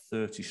actually a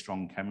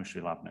 30-strong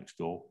chemistry lab next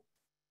door.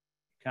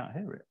 You can't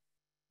hear it.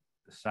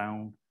 The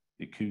sound,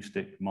 the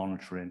acoustic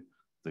monitoring,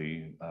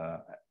 the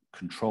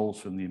controls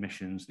from the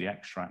emissions, the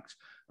extracts,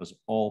 has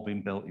all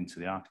been built into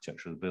the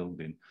architecture of the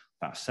building.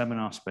 That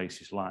seminar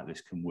spaces like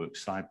this can work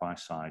side by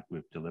side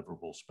with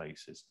deliverable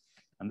spaces.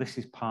 And this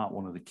is part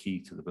one of the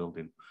key to the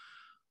building.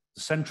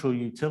 The central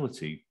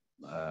utility,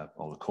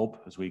 or the cub,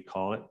 as we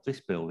call it, this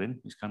building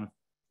is kind of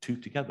two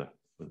together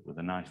with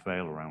a nice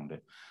veil around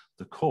it.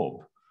 The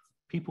cub,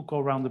 people go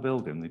around the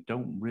building, they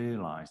don't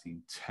realize the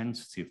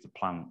intensity of the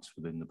plants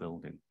within the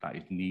building that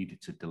is needed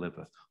to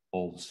deliver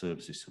all the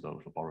services to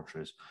those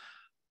laboratories.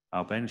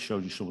 Albena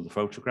showed you some of the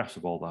photographs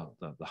of all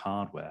the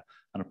hardware,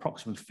 and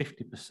approximately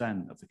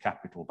 50% of the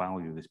capital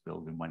value of this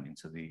building went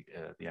into the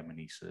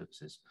M&E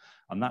services.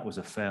 And that was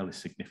a fairly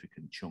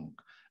significant chunk.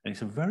 And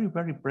it's a very,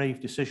 very brave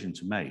decision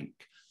to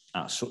make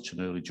at such an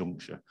early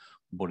juncture,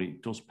 but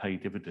it does pay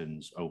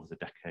dividends over the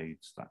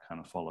decades that kind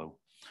of follow.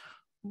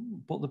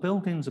 But the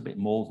building's a bit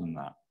more than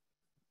that.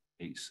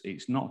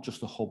 It's not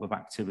just a hub of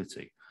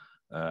activity.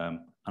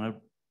 And I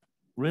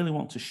really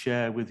want to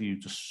share with you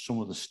just some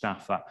of the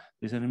staff that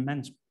there's an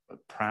immense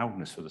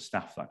proudness for the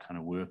staff that kind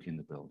of work in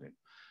the building.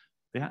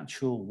 The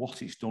actual,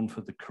 what it's done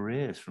for the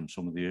careers from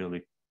some of the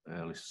early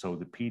so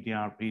the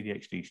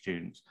PhD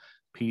students,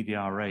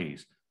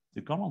 PDRAs,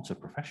 they've gone on to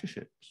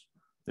professorships.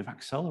 They've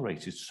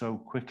accelerated so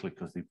quickly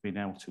because they've been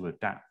able to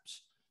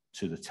adapt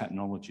to the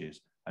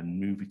technologies and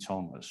move it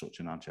on at such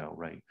an agile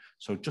rate.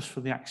 So just for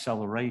the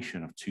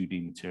acceleration of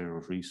 2D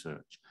materials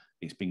research,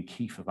 it's been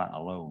key for that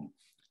alone,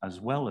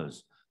 as well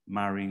as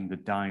marrying the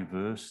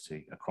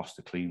diversity across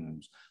the clean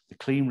rooms. The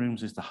clean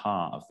rooms is the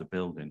heart of the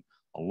building,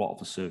 a lot of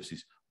the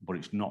services, but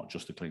it's not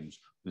just the clean rooms.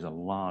 There's a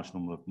large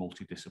number of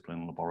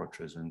multidisciplinary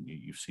laboratories, and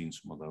you've seen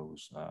some of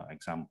those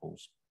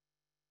examples.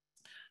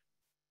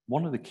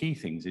 One of the key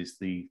things is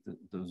the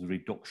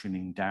reduction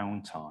in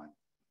downtime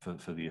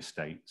for the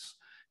estates.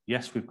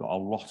 Yes, we've got a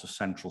lot of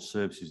central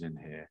services in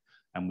here,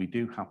 and we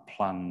do have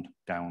planned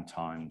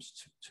downtimes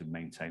to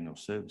maintain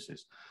those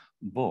services.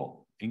 But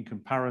in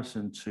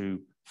comparison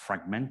to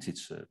fragmented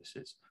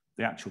services,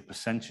 the actual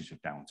percentage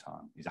of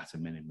downtime is at a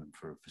minimum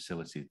for a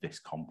facility this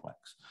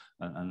complex.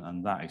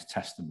 And that is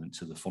testament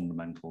to the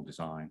fundamental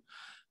design.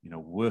 You know,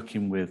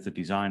 working with the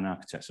design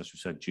architects, as we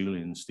said,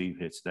 Julian and Steve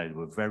here today, they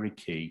were very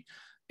key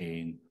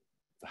in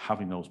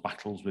having those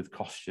battles with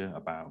Kostya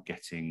about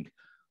getting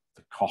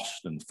the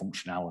cost and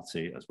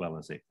functionality as well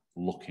as it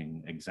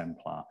looking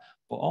exemplar,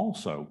 but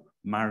also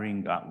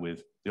marrying that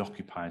with the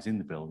occupiers in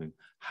the building.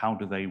 How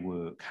do they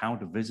work? How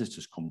do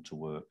visitors come to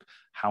work?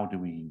 How do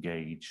we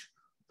engage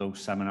those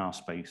seminar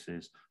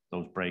spaces,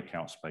 those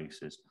breakout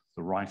spaces,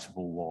 the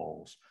writable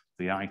walls,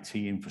 the IT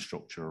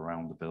infrastructure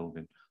around the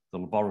building? the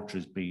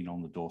laboratories being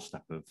on the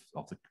doorstep of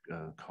the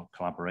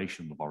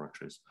collaboration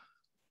laboratories,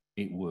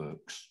 it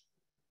works.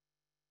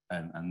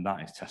 And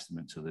that is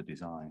testament to the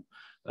design.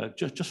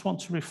 Just want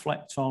to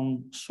reflect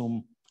on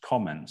some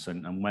comments,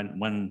 and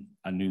when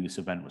I knew this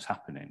event was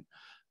happening,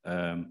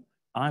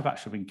 I've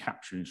actually been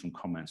capturing some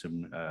comments.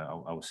 And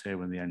I was here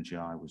when the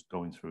NGI was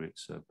going through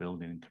its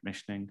building and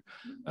commissioning.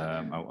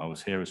 I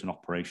was here as an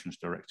operations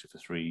director for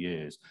 3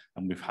 years,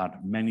 and we've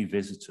had many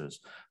visitors.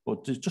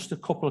 But there's just a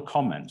couple of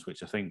comments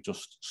which I think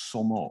just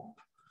sum up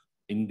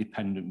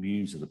independent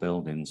views of the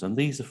buildings. And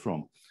these are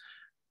from,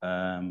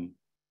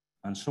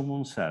 and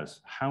someone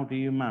says, how do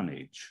you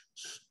manage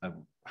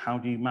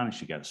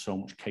to get so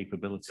much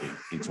capability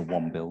into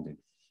one building?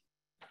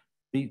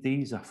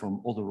 These are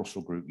from other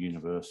Russell Group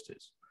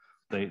universities.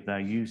 They're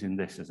using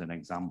this as an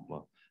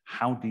example.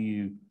 How do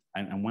you,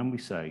 and when we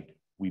say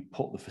we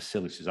put the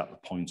facilities at the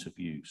point of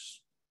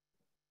use,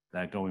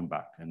 they're going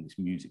back, and it's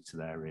music to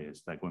their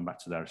ears. They're going back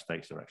to their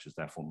estates directors,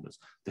 their funders.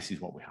 This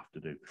is what we have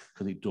to do,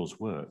 because it does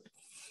work.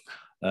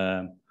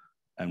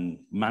 And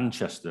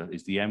Manchester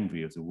is the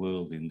envy of the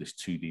world in this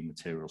 2D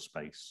material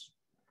space.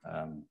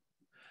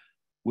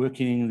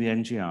 Working in the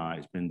NGI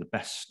has been the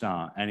best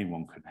start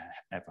anyone could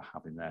ever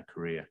have in their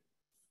career.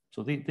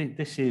 So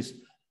this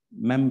is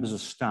members of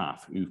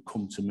staff who've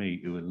come to me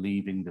who are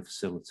leaving the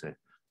facility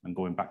and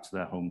going back to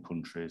their home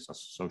countries as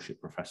associate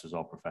professors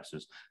or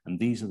professors. And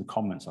these are the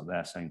comments that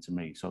they're saying to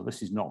me. So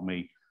this is not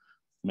me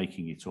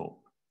making it up.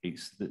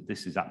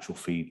 This is actual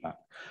feedback.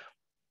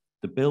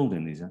 The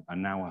building is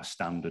now a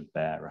standard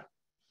bearer.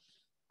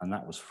 And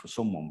that was for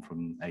someone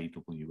from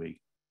AWE.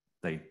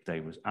 They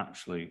was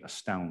actually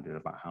astounded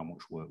about how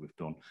much work we've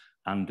done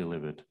and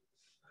delivered.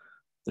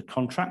 The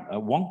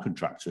one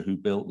contractor who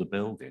built the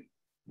building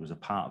was a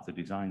part of the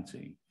design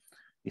team.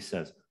 He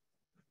says,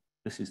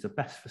 this is the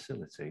best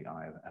facility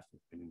I have ever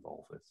been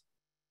involved with.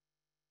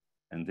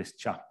 And this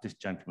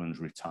gentleman's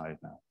retired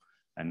now.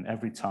 And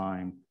every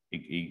time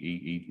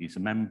he's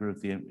a member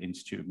of the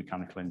Institute of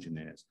Mechanical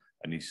Engineers,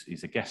 and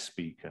he's a guest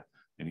speaker,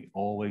 and he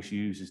always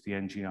uses the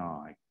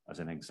NGI as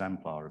an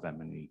exemplar of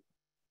M&E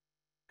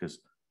because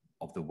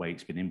of the way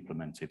it's been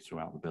implemented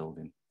throughout the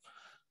building.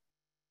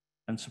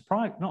 And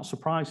not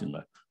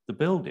surprisingly, the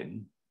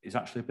building is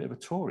actually a bit of a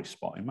tourist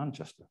spot in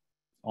Manchester.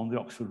 On the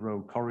Oxford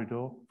Road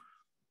corridor,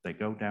 they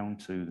go down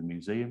to the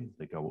museum,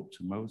 they go up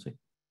to Mosey,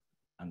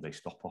 and they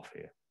stop off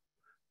here.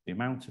 The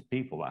amount of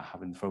people that are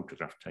having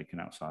photographs taken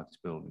outside this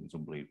building is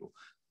unbelievable.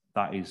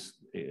 That is,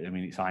 I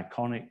mean, it's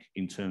iconic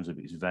in terms of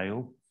its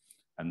veil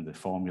and the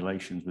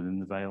formulations within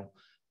the veil.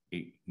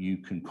 You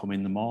can come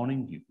in the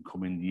morning, you can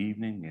come in the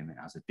evening, and it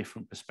has a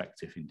different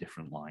perspective in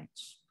different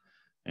lights.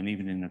 And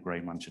even in a grey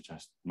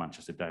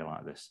Manchester day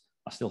like this,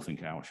 I still think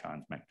it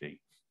outshines McD.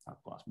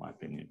 That's my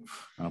opinion.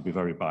 And I'll be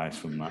very biased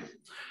from that.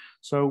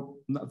 So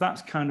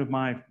that's kind of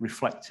my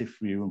reflective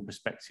view and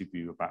perspective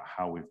view about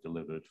how we've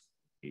delivered.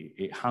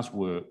 It has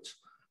worked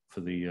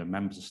for the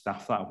members of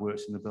staff that have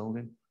worked in the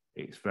building.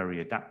 It's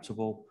very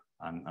adaptable,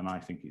 and I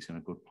think it's in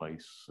a good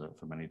place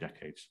for many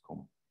decades to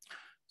come.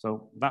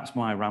 So that's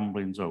my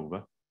ramblings over.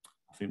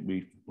 I think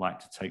we'd like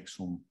to take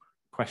some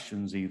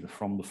questions either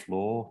from the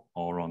floor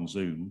or on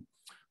Zoom.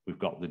 We've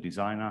got the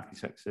design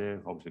architects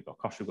here, obviously we've got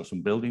Kostya, we've got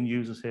some building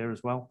users here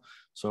as well.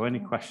 So any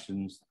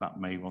questions that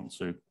may want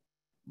to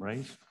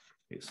raise,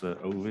 it's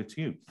over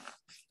to you.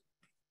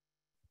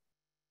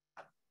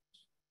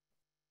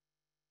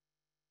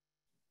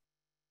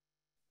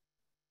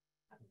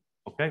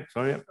 Okay,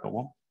 sorry, I've got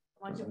one.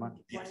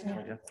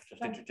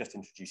 Just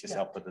introduce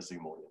yourself for the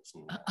Zoom audience.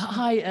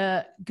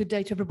 Hi, good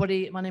day to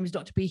everybody. My name is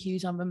Dr. B.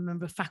 Hughes. I'm a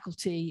member of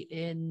faculty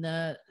in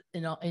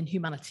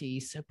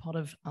humanities, so part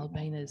of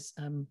Albena's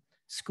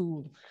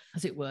school,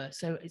 as it were.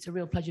 So it's a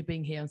real pleasure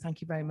being here, and thank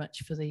you very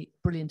much for the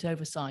brilliant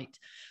oversight.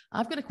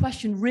 I've got a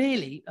question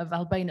really of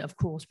Albena, of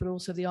course, but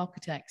also the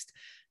architects.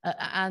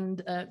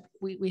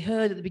 We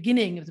heard at the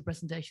beginning of the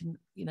presentation,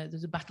 you know,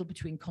 there's a battle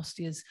between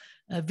Kostya's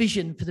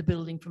vision for the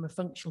building from a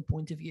functional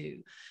point of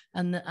view,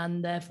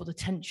 and therefore the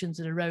tensions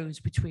that arose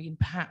between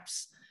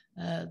perhaps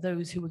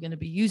those who were going to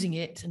be using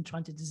it and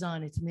trying to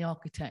design it, and the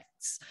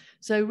architects.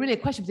 So really a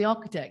question for the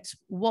architects: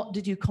 what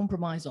did you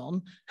compromise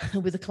on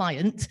with the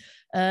client,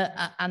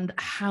 and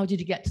how did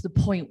you get to the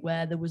point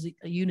where there was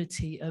a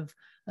unity of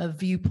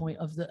viewpoint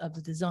of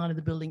the design of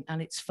the building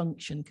and its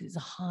function, because it's a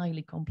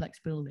highly complex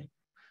building?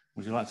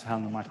 Would you like to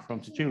hand the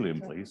microphone to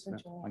Julian, please?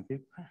 Thank you.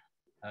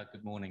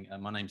 Good morning.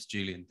 My name's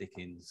Julian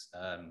Dickens.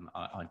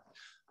 I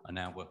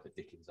now work at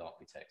Dickens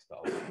Architects, but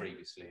I was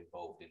previously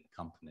involved in the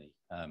company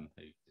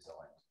who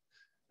designed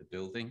the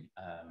building,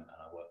 and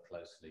I work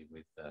closely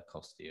with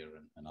Kostya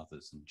and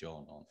others and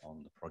John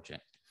on the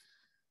project.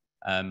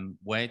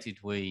 Where did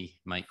we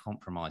make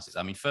compromises?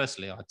 I mean,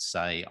 firstly, I'd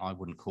say I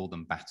wouldn't call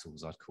them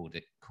battles. I'd call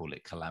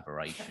it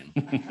collaboration.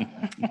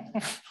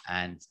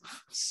 And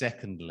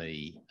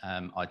secondly,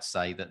 I'd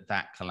say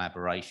that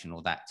collaboration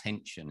or that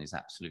tension is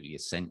absolutely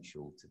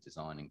essential to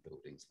designing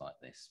buildings like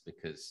this,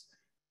 because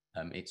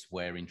it's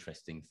where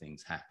interesting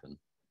things happen,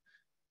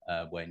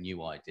 where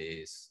new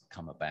ideas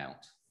come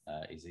about.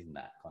 is in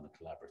that kind of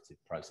collaborative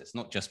process,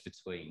 not just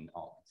between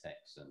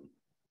architects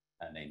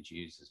and end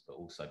users, but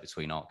also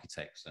between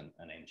architects and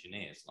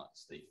engineers like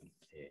Stephen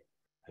here,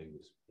 who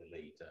was the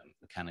lead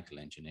mechanical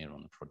engineer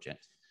on the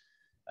project.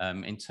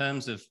 In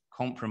terms of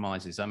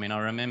compromises, I mean, I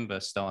remember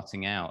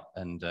starting out,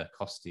 and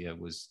Kostya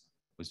was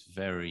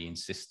very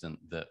insistent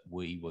that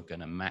we were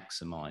going to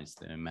maximize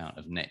the amount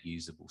of net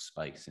usable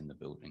space in the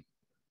building.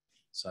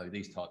 So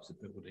these types of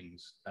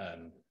buildings,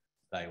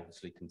 they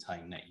obviously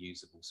contain net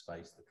usable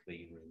space, the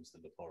clean rooms, the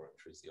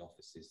laboratories, the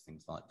offices,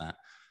 things like that.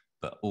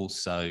 But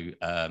also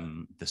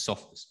the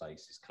softer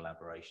spaces,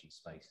 collaboration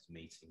spaces,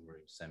 meeting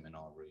rooms,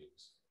 seminar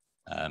rooms,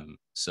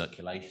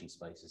 circulation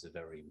spaces are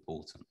very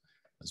important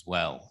as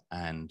well,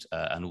 and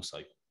also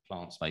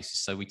plant spaces.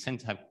 So we tend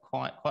to have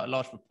quite a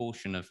large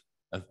proportion of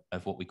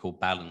what we call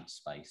balanced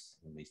space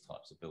in these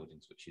types of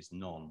buildings, which is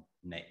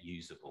non-net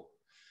usable.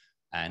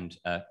 And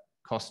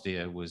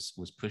Kostya was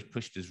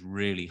pushed us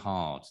really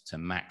hard to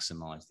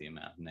maximize the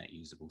amount of net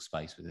usable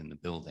space within the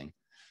building.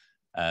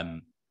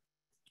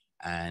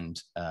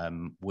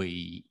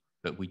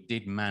 But we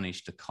did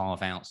manage to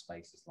carve out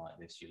spaces like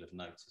this. You'll have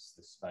noticed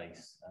the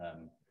space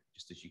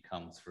just as you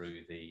come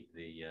through the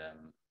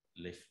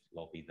lift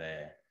lobby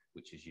there,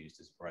 which is used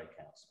as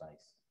breakout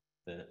space.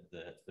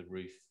 The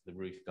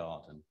roof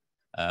garden,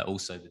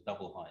 also the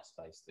double height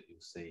space that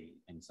you'll see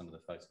in some of the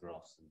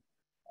photographs and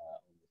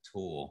on the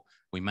tour.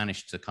 We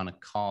managed to kind of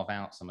carve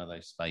out some of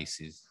those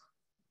spaces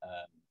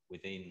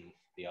within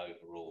the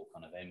overall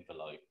kind of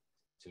envelope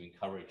to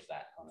encourage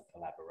that kind of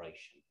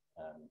collaboration,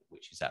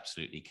 which is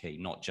absolutely key,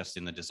 not just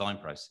in the design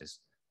process,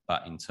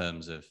 but in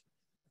terms of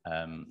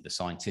the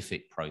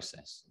scientific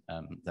process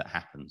that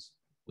happens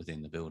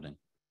within the building.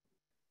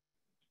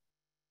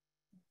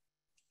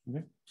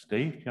 Okay.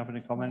 Steve, do you have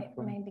any comment?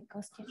 Maybe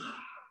Kostya.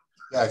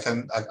 Yeah,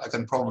 I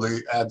can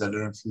probably add that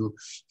if you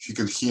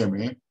can hear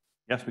me.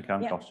 Yes, we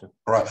can, Kostya.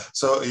 Right.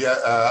 So yeah,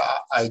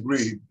 I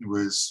agree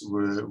with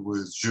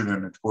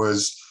Julian. It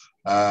was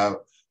I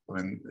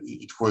mean,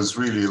 it was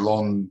really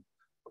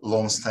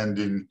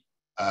long-standing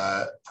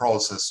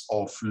process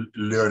of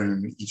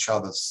learning each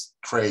other's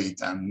trade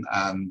and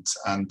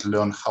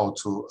learn how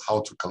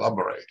to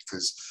collaborate,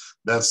 because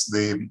that's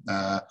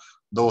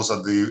those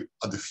are the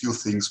few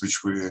things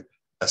which we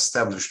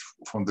established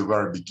from the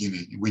very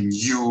beginning. We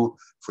knew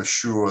for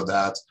sure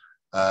that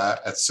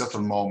at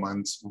certain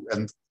moments,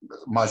 and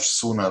much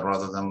sooner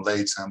rather than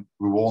later,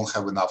 we won't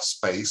have enough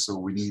space. So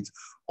we need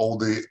all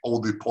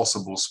the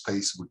possible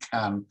space we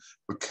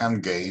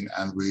can gain,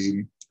 and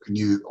we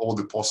need all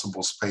the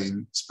possible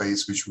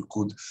space which we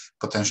could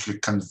potentially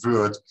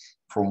convert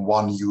from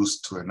one use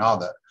to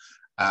another.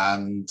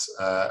 And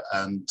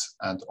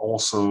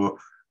also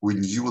we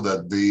knew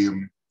that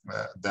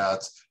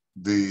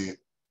the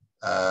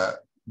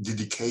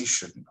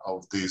dedication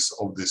of this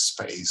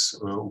space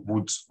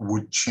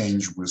would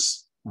change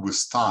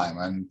with time,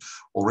 and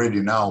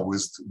already now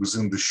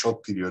within the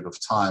short period of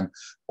time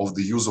of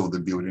the use of the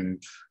building,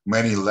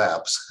 many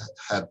labs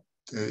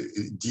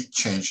did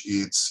change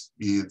its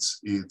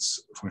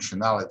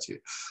functionality,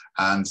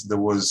 and there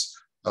was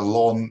a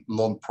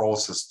long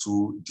process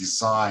to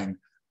design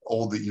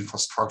all the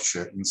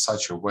infrastructure in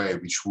such a way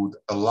which would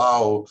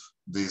allow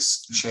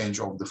this change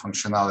of the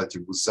functionality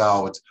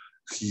without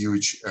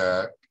huge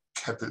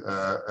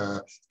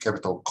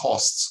capital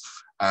costs.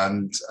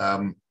 And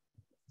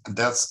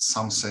that's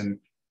something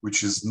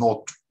which is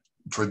not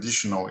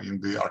traditional in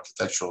the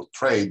architectural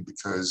trade,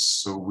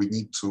 because we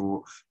need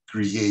to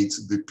create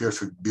the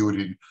perfect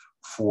building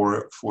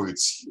for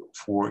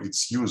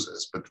its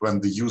users. But when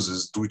the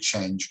users do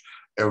change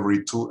every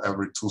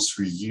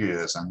 2-3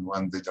 years, and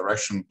when the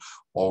direction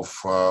of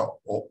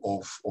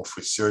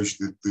research,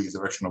 the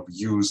direction of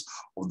use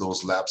of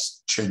those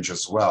labs change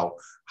as well,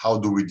 how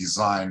do we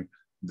design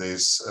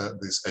this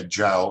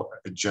agile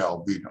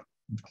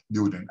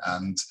building?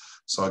 And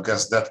so I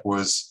guess that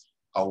was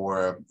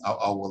our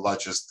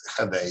largest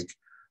headache,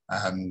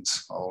 and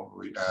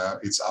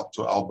it's up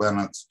to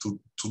Albena to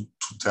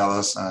tell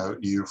us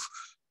if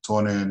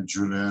Tony and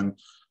Julian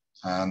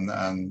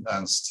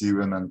and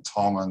Stephen and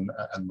Tom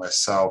and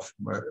myself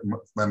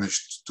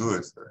managed to do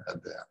it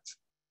at the end.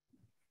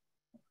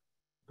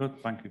 Good,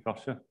 thank you,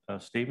 Kostya.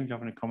 Stephen, do you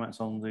have any comments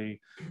on the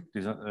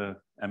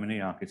M&E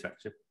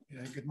architecture?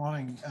 Yeah, good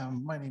morning.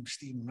 My name's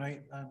Stephen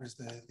Wright. I was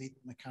the lead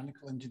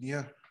mechanical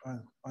engineer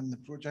on the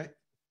project.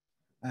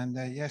 And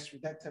yes, we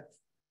did have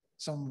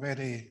some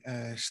very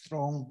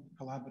strong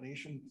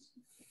collaborations,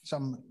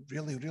 some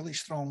really, really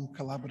strong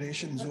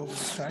collaborations over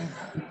time.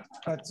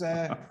 But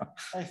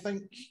I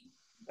think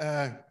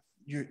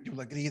you'll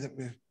agree that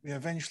we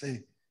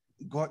eventually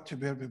got to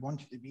where we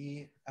wanted to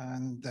be,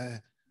 and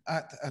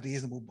at a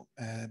reasonable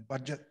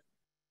budget.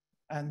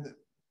 And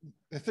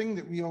the thing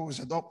that we always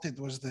adopted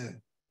was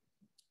the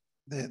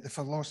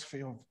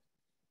philosophy of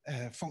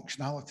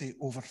functionality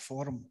over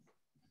form,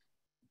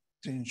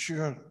 to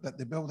ensure that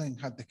the building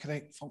had the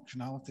correct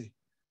functionality.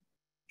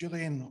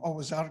 Julian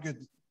always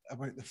argued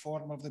about the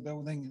form of the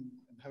building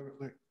and how it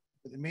looked,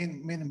 but the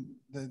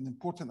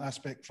important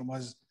aspect from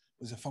us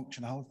was the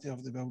functionality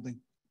of the building.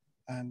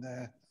 And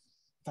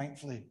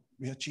thankfully,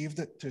 we achieved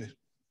it to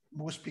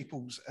most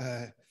people's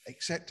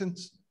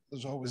acceptance.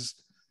 There's always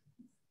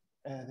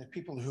the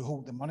people who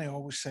hold the money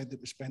always said that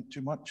we spent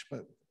too much,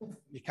 but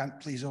you can't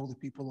please all the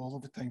people all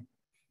of the time.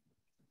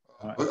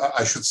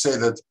 I should say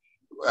that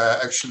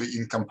actually,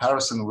 in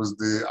comparison with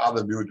the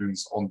other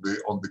buildings on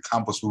the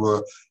campus, we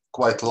were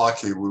quite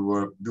lucky. We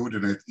were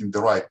building it in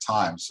the right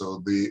time,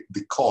 so the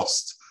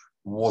cost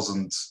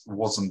wasn't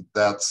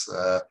that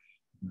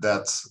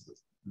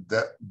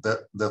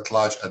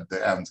large at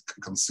the end,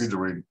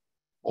 considering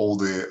all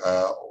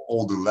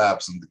the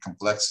labs and the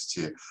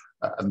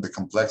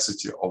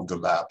complexity of the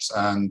labs,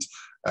 and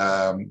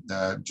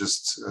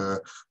just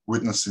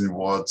witnessing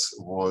what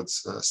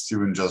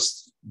Stephen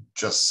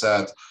just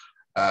said.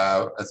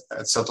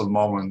 At certain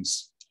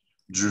moments,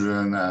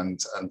 Julian and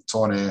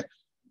Tony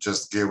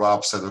just gave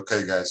up, said,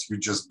 "Okay, guys, you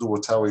just do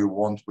whatever you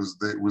want with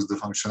the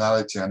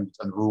functionality, and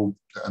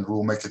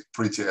we'll make it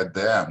pretty at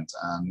the end."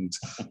 And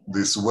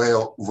this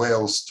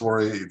whale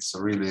story, it's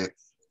a really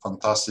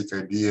fantastic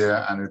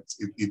idea, and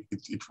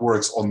it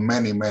works on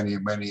many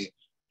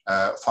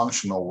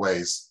functional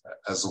ways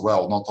as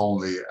well, not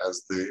only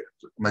as the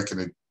making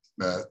it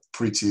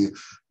pretty,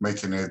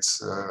 making it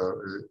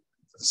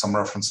some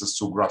references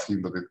to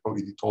graphene, but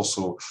it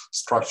also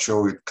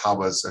structure. It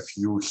covers a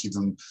few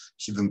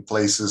hidden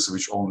places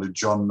which only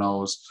John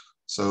knows.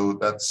 So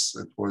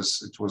it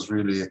was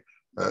really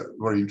a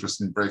very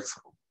interesting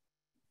breakthrough.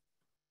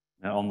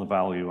 Now, on the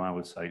value, I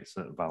would say it's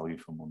a value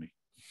for money.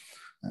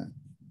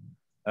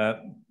 Yeah.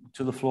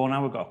 To the floor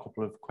now. We've got a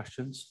couple of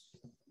questions.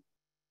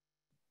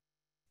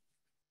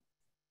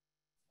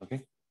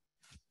 Okay.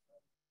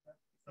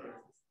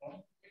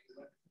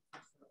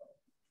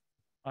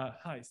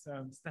 Hi, so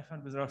I'm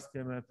Stefan Wazowski.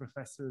 I'm a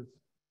professor of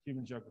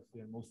human geography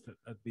and most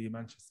at the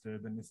Manchester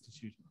Urban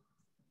Institute.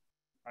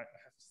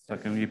 So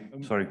can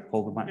you, sorry,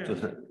 pull the mic to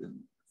it.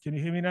 Can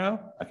you hear me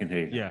now? I can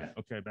hear you. Yeah,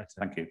 okay, better.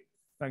 Thank you.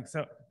 Thanks.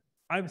 So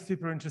I'm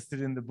super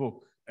interested in the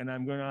book, and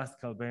I'm going to ask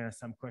Albena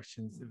some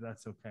questions, if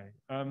that's okay.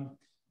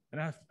 And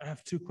I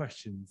have two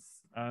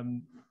questions.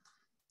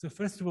 So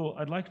first of all,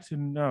 I'd like to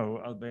know,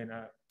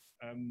 Albena,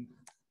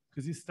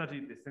 because you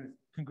studied this, and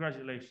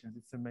congratulations,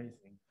 it's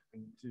amazing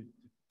to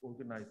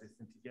organize this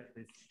and to get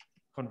this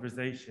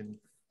conversation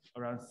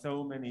around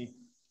so many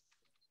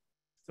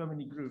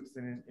groups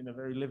in a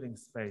very living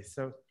space.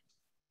 So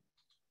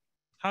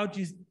how do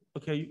you,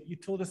 okay, you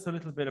told us a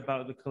little bit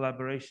about the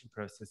collaboration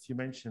process. You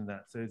mentioned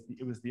that. So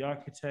it was the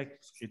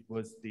architect, it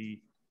was the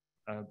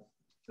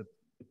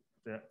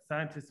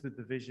scientists with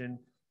the vision.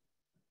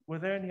 Were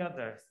there any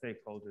other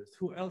stakeholders?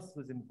 Who else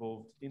was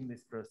involved in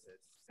this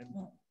process? And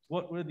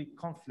what were the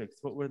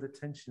conflicts? What were the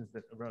tensions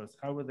that arose?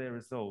 How were they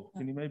resolved?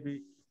 Can you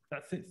maybe,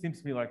 that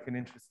seems to me like an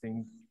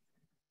interesting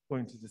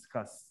point to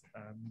discuss,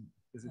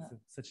 because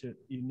it's such a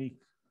unique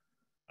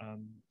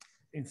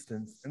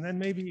instance. And then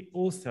maybe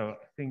also,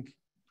 I think,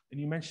 and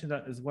you mentioned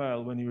that as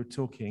well when you were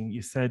talking,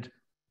 you said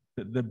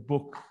that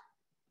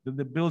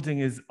the building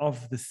is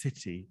of the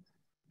city.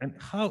 And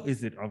how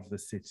is it of the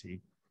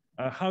city?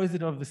 How is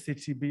it of the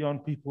city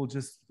beyond people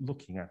just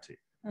looking at it?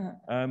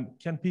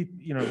 Can people,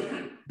 you know,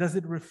 does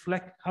it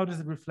reflect, how does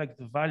it reflect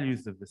the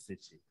values of the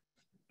city?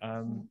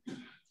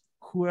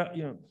 Who are,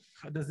 you know,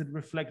 how does it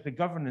reflect the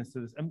governance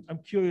of this? I'm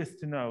curious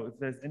to know if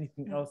there's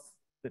anything else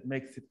that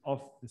makes it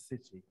of the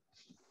city.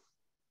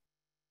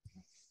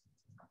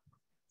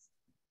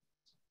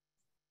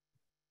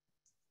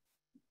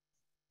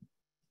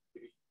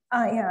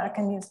 Yeah, I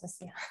can use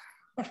this,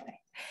 yeah.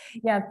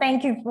 Yeah,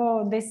 thank you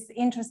for these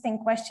interesting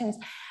questions.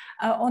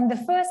 On the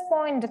first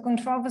point, the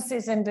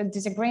controversies and the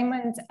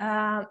disagreement,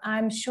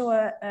 I'm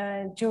sure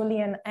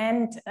Julian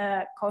and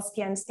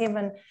Kostya and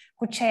Stephen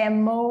could share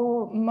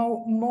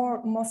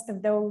most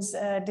of those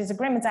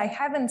disagreements. I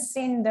haven't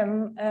seen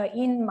them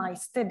in my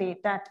study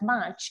that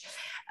much.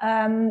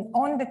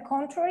 On the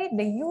contrary,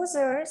 the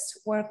users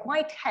were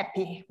quite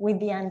happy with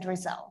the end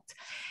result.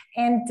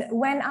 And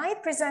when I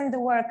present the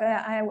work,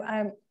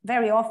 I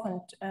very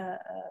often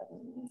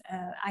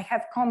I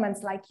have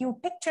comments like, you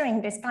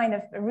picturing this kind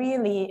of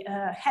really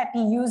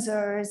happy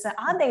users.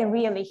 Are they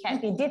really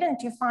happy?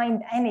 Didn't you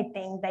find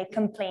anything they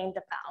complained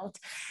about?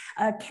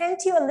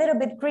 Can't you a little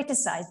bit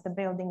criticize the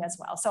building as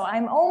well? So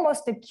I'm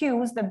almost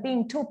accused of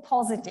being too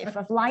positive,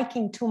 of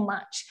liking too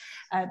much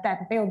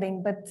that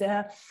building. But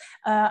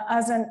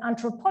as an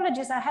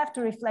anthropologist, I have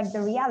to reflect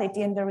the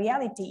reality. And the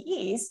reality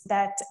is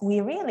that we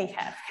really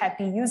have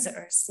happy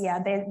users. Yeah,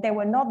 there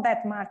were not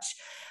that much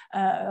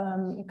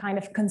kind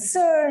of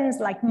concerns,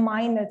 like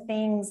minor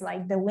things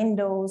like the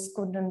windows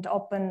couldn't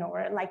open,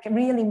 or like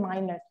really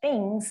minor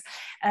things.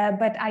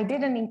 But I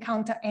didn't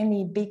encounter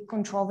any big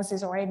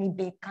controversies or any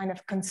big kind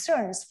of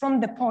concerns from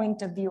the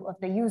point of view of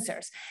the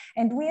users.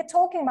 And we are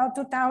talking about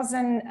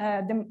 2000,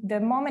 the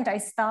moment I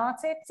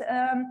started,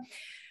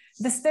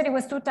 the study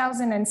was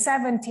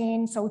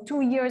 2017, so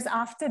 2 years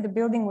after the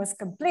building was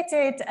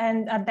completed.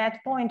 And at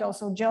that point,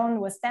 also John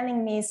was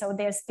telling me, so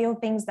there's still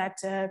things that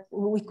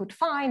we could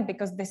find,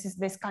 because this is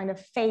this kind of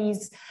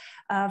phase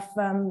of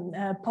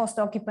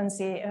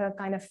post-occupancy,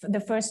 kind of the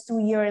first 2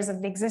 years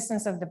of the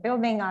existence of the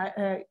building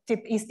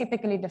is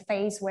typically the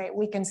phase where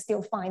we can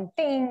still find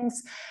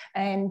things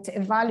and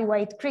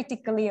evaluate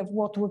critically of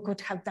what we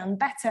could have done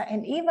better.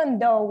 And even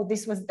though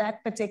this was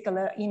that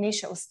particular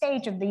initial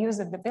stage of the use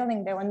of the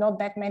building, there were not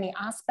that many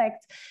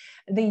aspects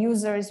the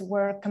users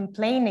were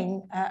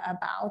complaining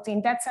about.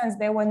 In that sense,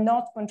 there were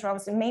not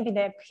controversies, maybe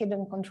there are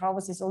hidden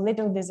controversies or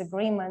little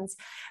disagreements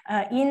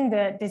in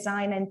the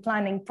design and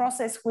planning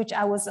process, which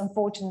I was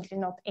unfortunately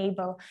not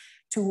able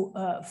to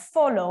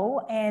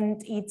follow,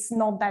 and it's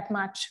not that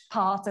much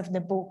part of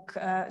the book.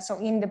 So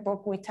in the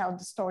book, we tell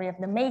the story of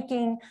the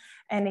making,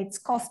 and it's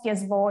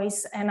Kostya's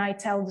voice, and I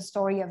tell the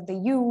story of the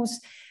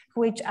use,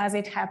 which, as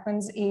it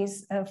happens,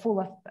 is full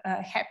of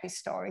happy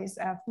stories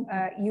of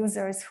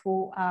users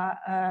who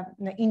are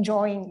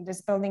enjoying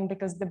this building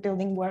because the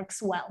building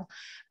works well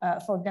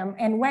for them.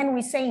 And when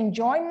we say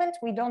enjoyment,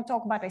 we don't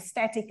talk about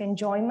aesthetic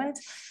enjoyment.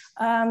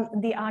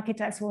 The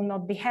architects will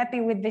not be happy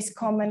with this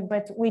comment,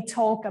 but we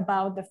talk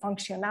about the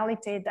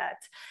functionality that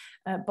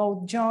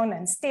both John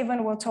and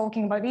Stephen were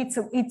talking about.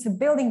 It's a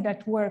building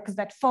that works,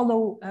 that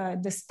follow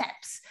the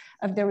steps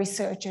of the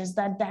researchers,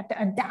 that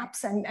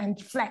adapts and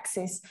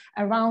flexes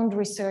around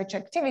research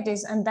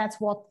activities, and that's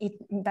what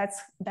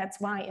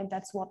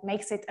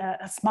makes it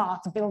a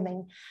smart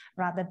building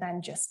rather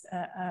than just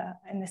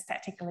an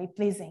aesthetically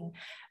pleasing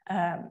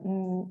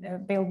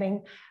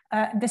building.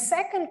 The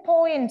second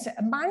point,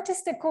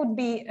 Manchester could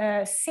be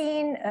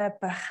seen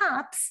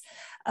perhaps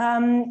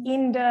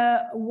in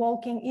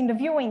the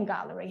viewing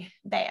gallery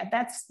there.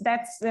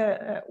 That's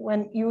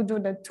when you do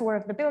the tour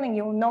of the building,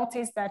 you'll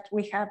notice that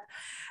we have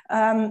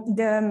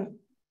the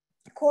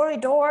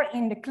corridor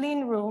in the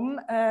clean room,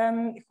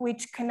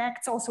 which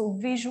connects also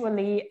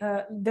visually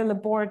the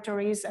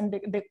laboratories and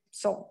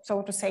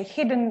so to say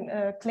hidden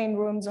clean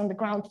rooms on the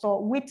ground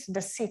floor with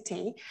the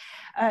city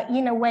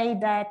in a way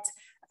that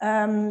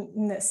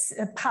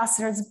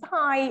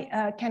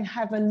passers-by can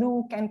have a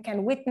look and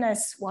can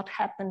witness what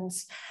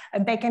happens.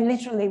 They can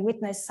literally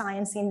witness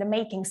science in the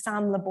making,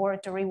 some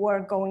laboratory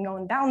work going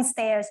on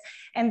downstairs,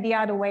 and the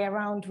other way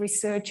around,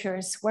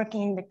 researchers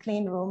working in the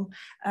clean room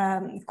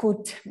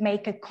could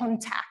make a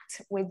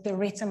contact with the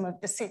rhythm of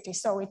the city.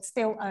 So it's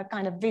still a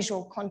kind of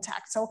visual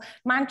contact. So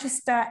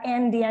Manchester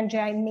and the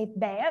NGI meet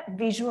there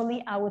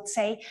visually, I would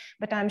say,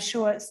 but I'm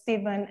sure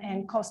Stephen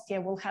and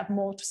Kostya will have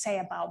more to say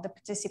about the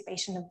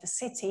participation of the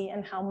city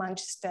and how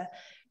Manchester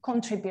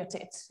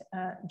contributed,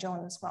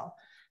 John, as well,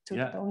 to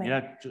the building.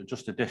 Yeah,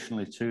 just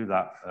additionally to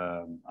that,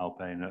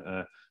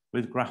 Albena,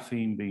 with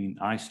graphene being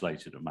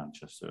isolated at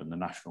Manchester and the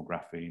National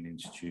Graphene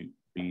Institute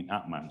being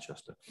at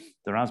Manchester,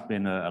 there has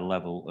been a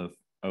level of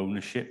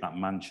ownership that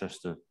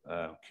Manchester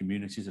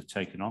communities have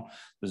taken on.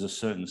 There's a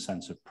certain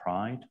sense of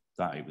pride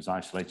that it was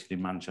isolated in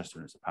Manchester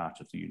and it's a part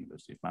of the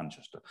University of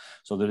Manchester.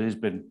 So there has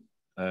been,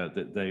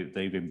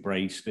 they've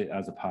embraced it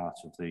as a part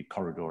of the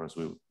corridor, as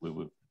we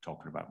were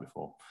talking about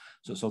before.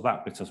 So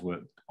that bit has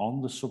worked.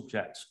 On the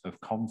subject of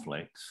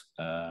conflicts,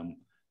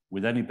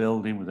 with any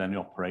building, with any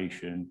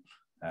operation,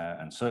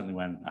 and certainly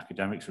when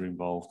academics are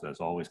involved,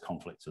 there's always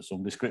conflicts of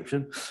some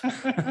description.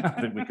 I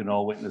think we can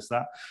all witness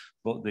that.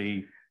 But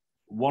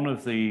one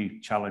of the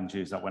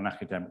challenges that when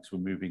academics were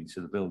moving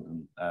to the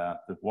building,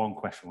 the one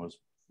question was,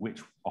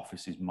 which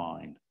office is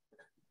mine?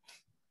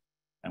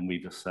 And we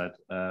just said,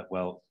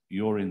 well,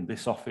 you're in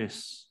this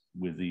office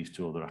with these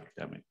two other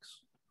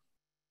academics.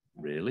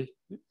 Really?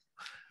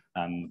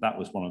 And that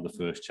was one of the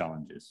first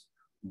challenges.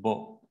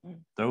 But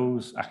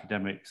those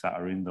academics that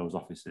are in those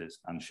offices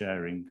and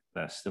sharing,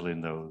 they're still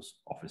in those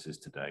offices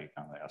today,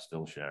 and they are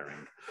still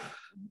sharing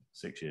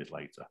 6 years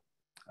later.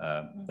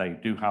 They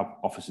do have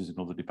offices in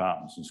other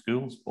departments and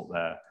schools, but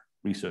their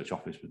research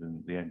office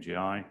within the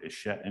NGI is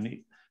shared. And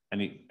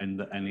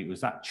it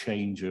was that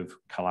change of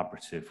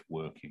collaborative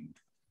working,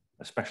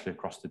 especially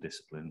across the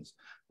disciplines,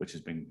 which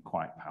has been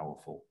quite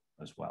powerful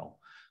as well.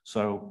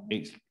 So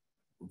it's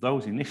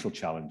those initial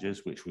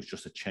challenges, which was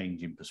just a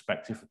change in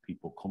perspective of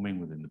people coming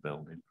within the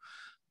building,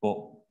 but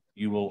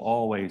you will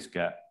always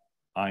get,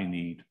 I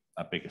need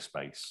a bigger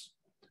space.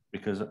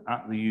 Because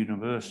at the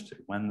university,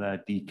 when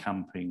they're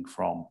decamping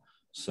from,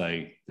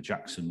 say, the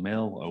Jackson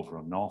Mill over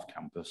on North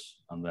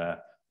Campus, and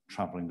they're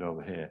traveling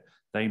over here,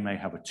 they may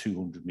have a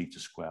 200-meter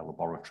square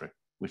laboratory,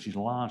 which is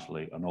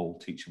largely an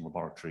old teaching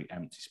laboratory,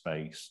 empty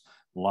space,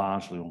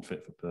 largely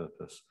unfit for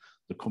purpose.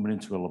 They're coming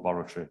into a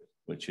laboratory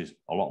which is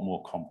a lot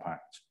more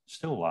compact,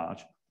 still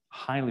large,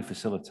 highly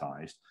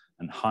facilitized,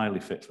 and highly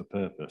fit for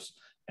purpose.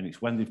 And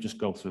it's when they've just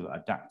go through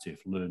that adaptive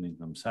learning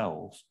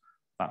themselves,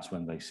 that's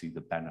when they see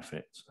the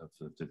benefits of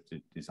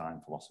the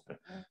design philosophy.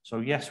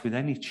 So yes, with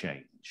any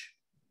change,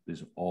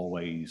 there's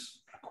always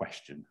a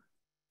question,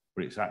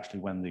 but it's actually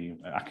when the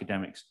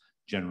academics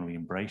generally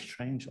embrace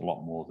change a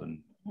lot more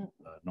than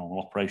normal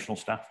operational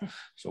staff.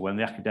 So when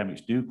the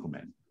academics do come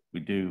in,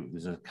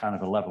 there's a kind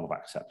of a level of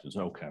acceptance.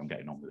 Okay, I'm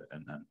getting on with it.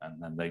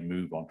 And then they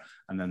move on,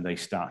 and then they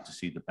start to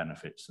see the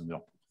benefits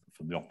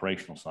from the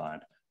operational side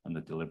and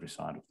the delivery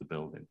side of the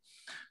building.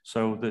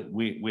 So that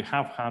we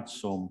have had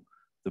some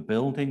The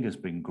building has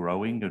been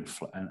growing,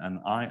 and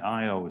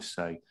I always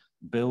say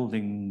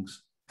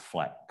buildings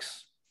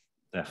flex.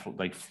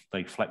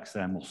 They flex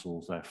their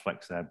muscles, they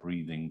flex their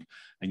breathing,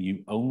 and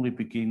you only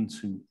begin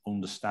to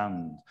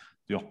understand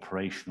the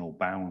operational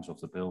bounds of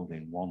the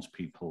building once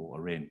people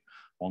are in,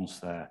 once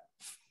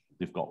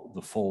they've got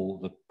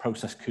the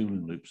process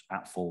cooling loops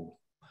at full,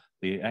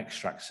 the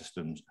extract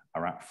systems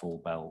are at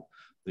full belt,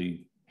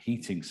 the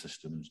heating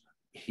systems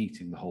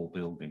heating the whole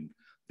building,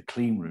 the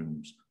clean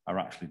rooms are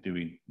actually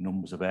doing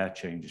numbers of air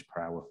changes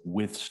per hour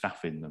with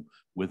staff in them,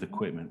 with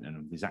equipment in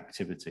them, there's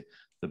activity.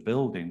 The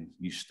building,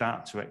 you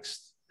start to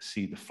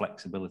see the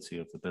flexibility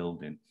of the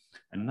building,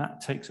 and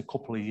that takes a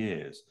couple of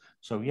years.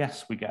 So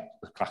yes, we get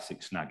the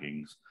classic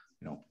snaggings,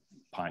 you know,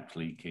 pipes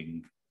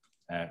leaking,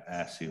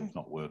 air seals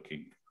not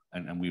working,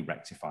 and we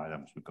rectify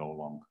them as we go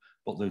along.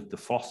 But the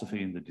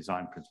philosophy and the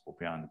design principle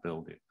behind the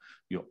building,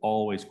 you're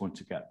always going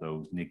to get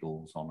those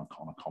niggles on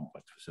a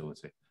complex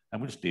facility,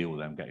 and we just deal with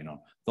them getting on.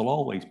 They'll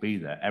always be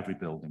there. Every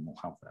building will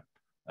have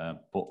them.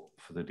 But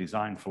for the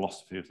design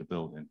philosophy of the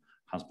building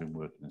has been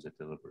working as a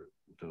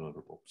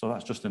deliverable. So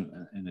that's just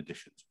in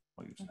addition to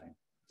what you're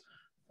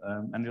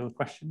saying. Any other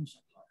questions?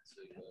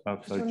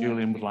 So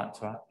Julian would like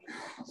to add.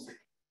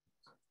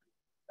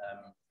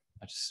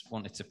 I just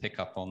wanted to pick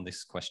up on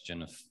this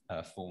question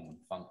of form and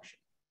function.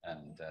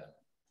 And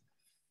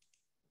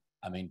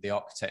I mean, the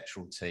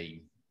architectural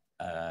team,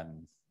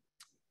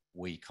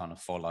 we kind of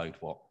followed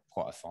what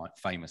quite a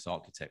famous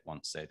architect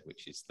once said,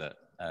 which is that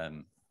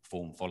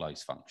form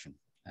follows function.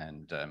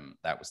 And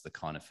that was the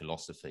kind of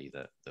philosophy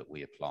that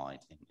we applied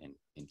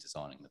in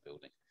designing the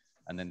building.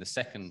 And then the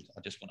second,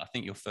 I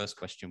think your first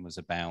question was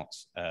about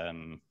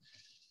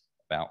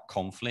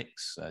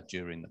conflicts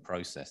during the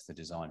process, the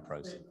design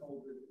process.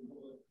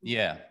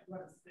 Yeah.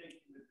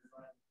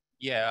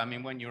 Yeah, I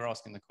mean, when you were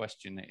asking the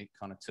question, it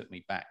kind of took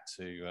me back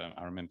to,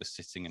 I remember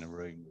sitting in a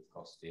room with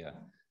Kostya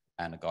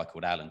and a guy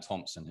called Alan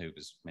Thompson, who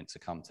was meant to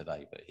come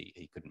today, but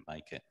he couldn't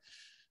make it.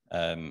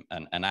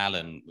 And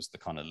Alan was the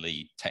kind of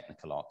lead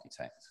technical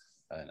architect,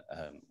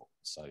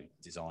 so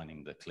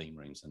designing the clean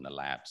rooms and the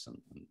labs and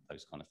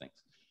those kind of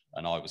things.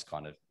 And I was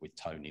kind of with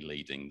Tony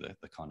leading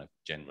the kind of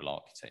general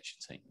architecture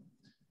team.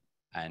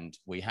 And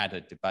we had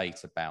a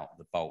debate about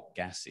the bulk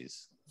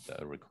gases that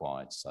are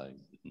required, so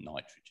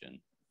nitrogen,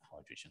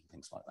 hydrogen,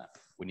 things like that.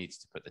 We needed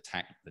to put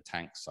the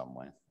tank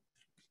somewhere.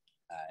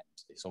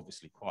 And it's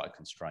obviously quite a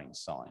constrained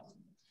site.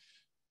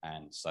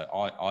 And so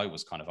I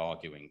was kind of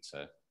arguing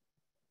to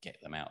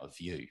get them out of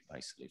view,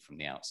 basically, from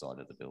the outside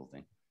of the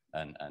building.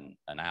 And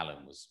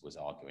Alan was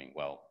arguing,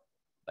 well,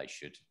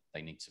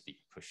 they need to be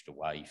pushed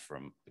away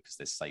from, because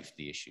there's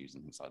safety issues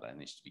and things like that, it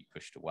needs to be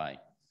pushed away.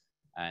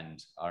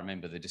 And I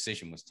remember the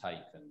decision was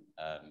taken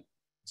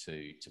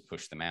to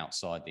push them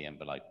outside the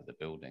envelope of the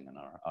building. And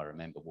I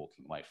remember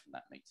walking away from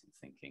that meeting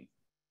thinking,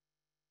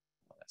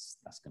 well,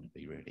 that's going to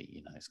be really,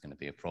 you know, it's going to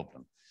be a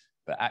problem.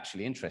 But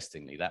actually,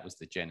 interestingly, that was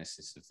the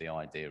genesis of the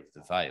idea of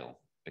the veil,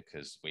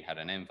 because we had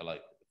an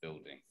envelope of the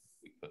building.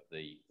 We put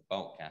the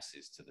bulk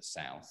gases to the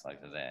south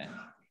over there,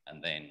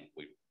 and then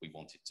we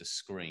wanted to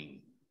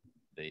screen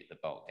the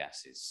bulk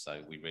gases.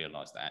 So we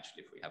realized that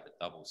actually, if we have a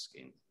double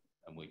skin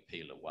and we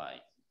peel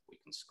away, we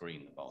can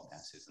screen the bulk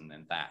gases. And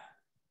then that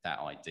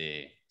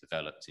idea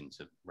developed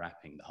into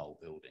wrapping the whole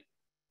building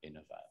in a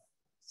veil.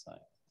 So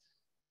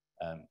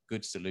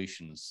good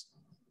solutions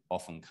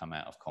often come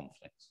out of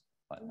conflicts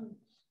like that.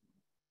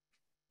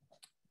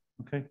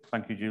 Okay,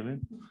 thank you,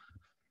 Julian.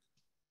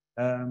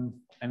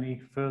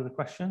 Any further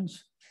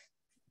questions?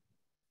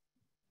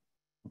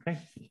 Okay,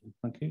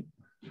 thank you.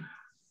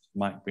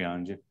 Mic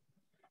behind you.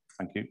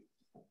 Thank you.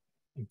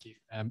 Thank you.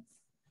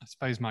 I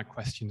suppose my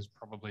question is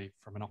probably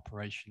from an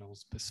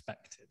operationals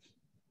perspective.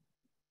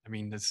 I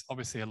mean, there's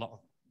obviously a lot of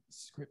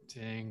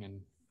scripting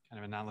and kind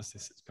of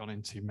analysis that's gone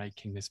into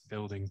making this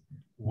building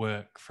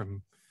work,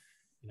 from,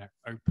 you know,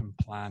 open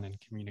plan and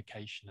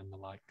communication and the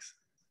likes.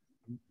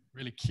 I'm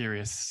really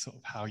curious sort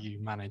of how you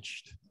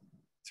managed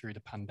through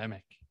the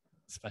pandemic,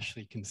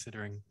 especially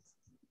considering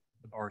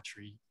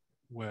laboratory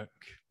work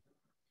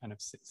kind of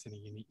sits in a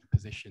unique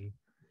position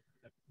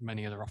that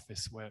many other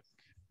office work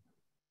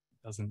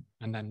doesn't,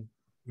 and then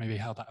maybe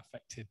how that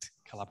affected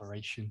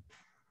collaboration,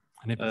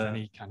 and if there's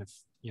any kind of,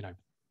 you know,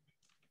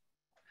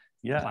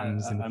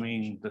 plans. I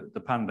mean, the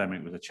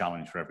pandemic was a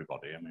challenge for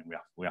everybody. I mean,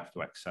 we have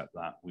to accept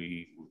that.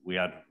 We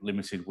had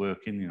limited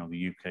working. You know,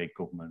 the UK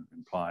government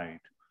implied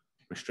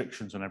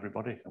restrictions on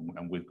everybody,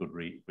 and with good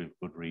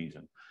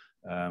reason.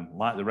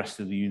 Like the rest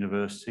of the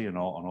university and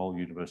all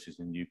universities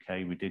in the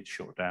UK, we did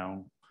shut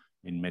down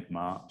in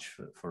mid-March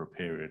for a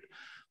period.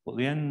 But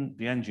the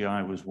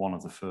NGI was one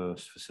of the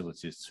first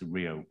facilities to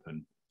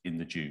reopen in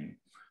the June.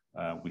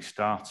 We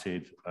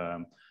started,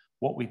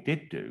 what we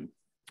did do,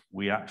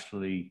 we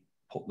actually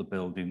put the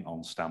building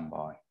on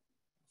standby.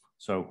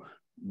 So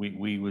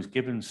we was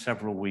given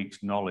several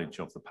weeks knowledge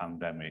of the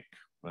pandemic,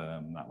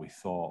 that we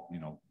thought, you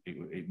know,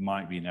 it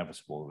might be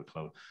inevitable to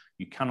close.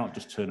 You cannot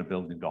just turn a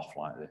building off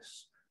like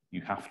this.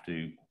 You have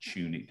to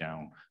tune it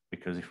down,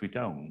 because if we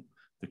don't,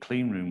 the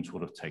clean rooms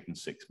would have taken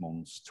 6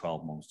 months,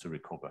 12 months to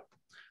recover.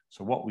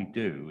 So what we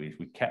do is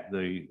we kept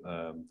the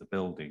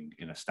building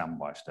in a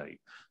standby state.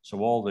 So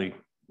all the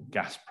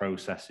gas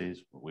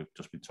processes we've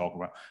just been talking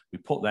about, we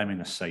put them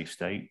in a safe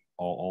state.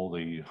 All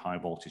the high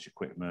voltage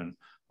equipment,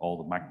 all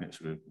the magnets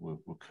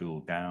were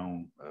cooled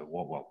down,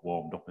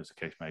 warmed up as the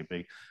case may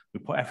be. We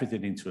put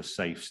everything into a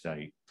safe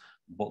state.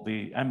 But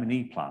the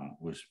M&E plant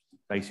was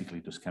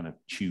basically just kind of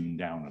tuned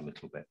down a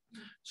little bit.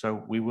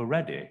 So we were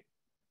ready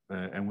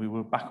and we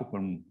were back up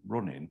and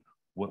running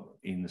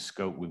in the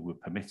scope we were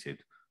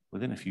permitted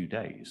within a few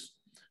days.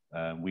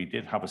 We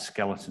did have a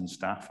skeleton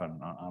staff,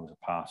 and I was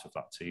a part of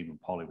that team,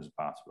 and Polly was a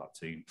part of that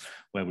team,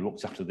 where we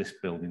looked after this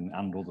building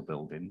and other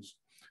buildings,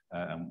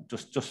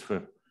 just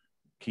for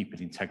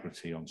keeping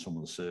integrity on some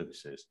of the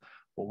services.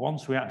 But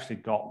once we actually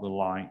got the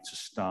light to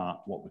start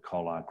what we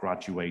call our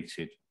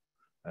graduated,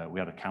 we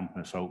had a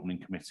campus opening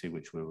committee,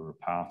 which we were a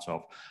part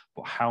of,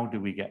 but how do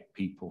we get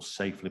people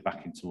safely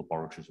back into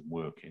laboratories and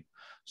working?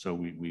 So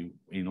we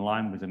in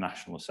line with the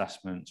national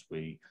assessments,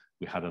 we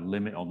had a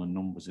limit on the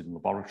numbers in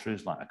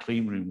laboratories. Like a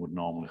clean room would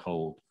normally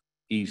hold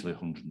easily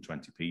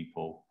 120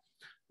 people.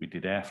 We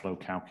did airflow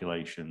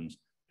calculations.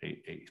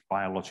 It's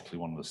biologically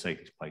one of the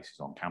safest places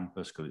on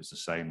campus because it's the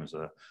same as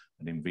an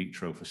in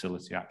vitro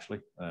facility, actually.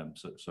 A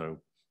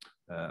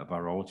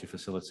virology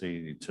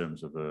facility in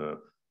terms of the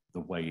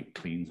way it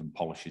cleans and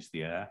polishes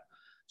the air.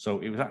 So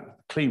it was the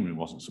clean room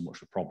wasn't so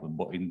much a problem,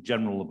 but in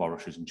general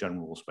laboratories and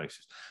general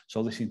spaces.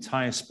 So this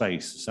entire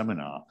space, the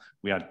seminar,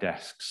 we had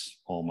desks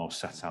almost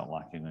set out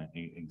like in an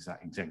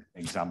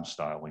exam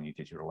style when you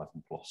did your 11+.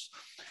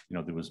 You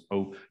know, there was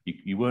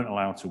you weren't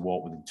allowed to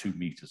walk within 2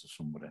 meters of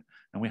somebody,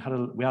 and we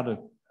had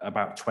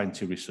about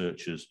 20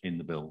 researchers in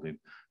the building.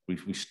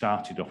 We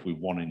started off with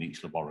 1 in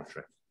each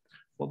laboratory,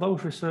 but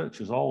those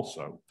researchers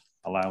also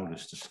allowed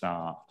us to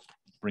start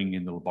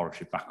bringing the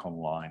laboratory back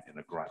online in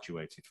a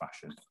graduated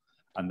fashion.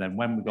 And then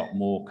when we got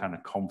more kind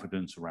of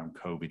confidence around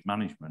COVID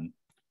management,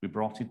 we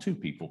brought in 2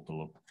 people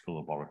to the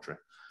laboratory.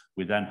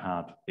 We then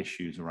had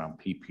issues around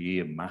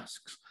PPE and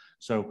masks.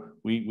 So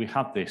we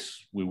had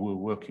this, we were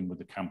working with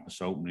the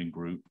campus opening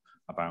group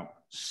about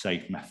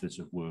safe methods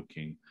of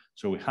working.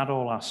 So we had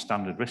all our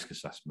standard risk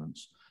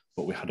assessments,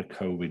 but we had a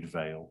COVID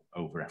veil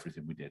over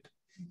everything we did.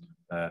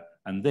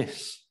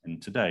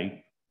 And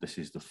today, this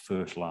is the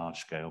first large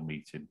scale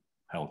meeting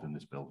held in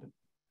this building.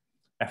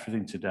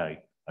 Everything today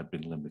had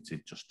been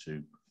limited just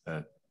to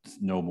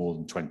no more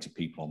than 20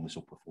 people on this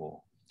upper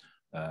floor.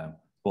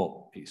 But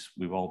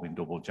we've all been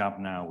double jabbed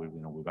now.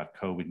 We've had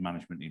COVID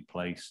management in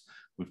place.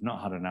 We've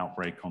not had an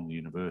outbreak on the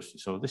university.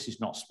 So this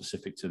is not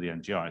specific to the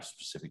NGI, it's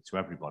specific to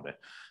everybody.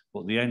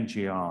 But the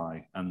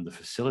NGI and the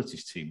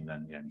facilities team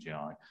within the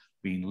NGI,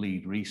 being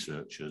lead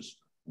researchers,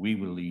 we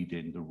were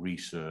leading the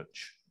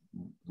research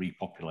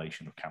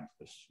repopulation of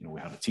campus. You know,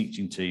 we had a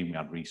teaching team, we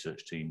had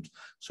research teams.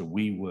 So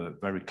we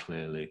worked very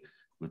clearly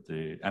with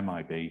the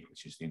MIB,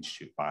 which is the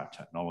Institute of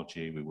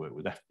Biotechnology. We worked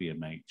with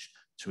FBMH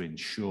to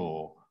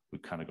ensure we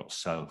kind of got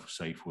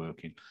safe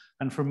working.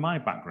 And from my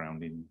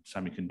background in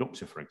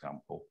semiconductor, for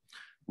example,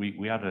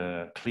 we had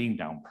a clean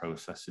down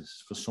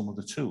processes for some of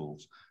the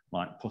tools,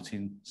 like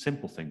putting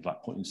simple things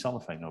like putting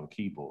cellophane over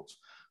keyboards.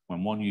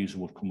 When one user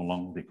would come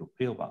along, they could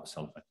peel back the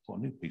cellophane, put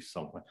a new piece of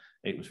cellophane.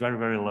 It was very,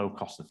 very low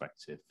cost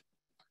effective.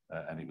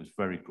 And it was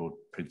very good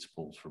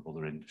principles for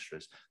other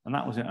industries. And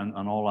that was it. And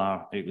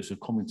it was a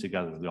coming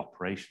together of the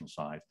operational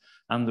side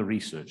and the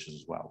researchers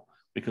as well,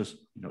 because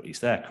it's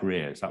their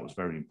careers. That was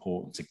very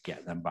important to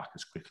get them back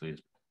as quickly as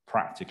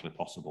practically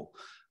possible.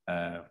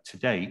 To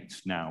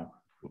date, now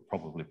we're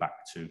probably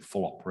back to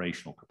full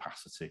operational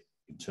capacity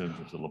in terms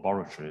of the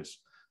laboratories,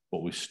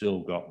 but we've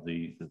still got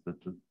we're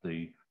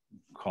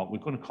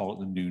going to call it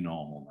the new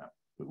normal now.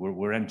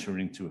 We're entering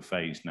into a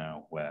phase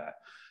now where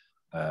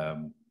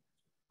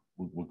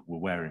we're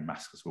wearing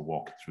masks as we're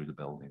walking through the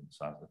building.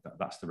 So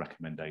that's the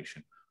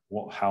recommendation.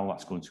 How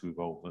that's going to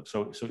evolve.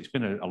 So it's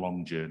been a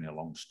long journey, a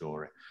long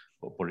story,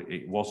 but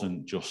it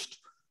wasn't just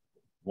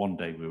one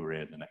day we were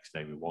here, the next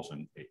day we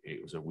wasn't.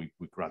 It was we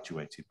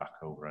graduated back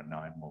over a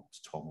 9-month,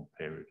 12-month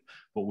period.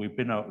 But we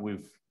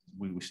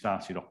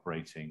started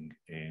operating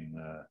in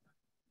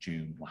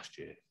June last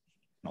year,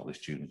 not this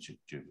June,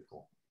 June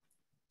before.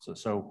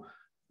 So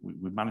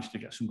we managed to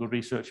get some good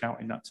research out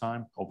in that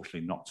time.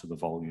 Obviously not to the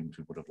volumes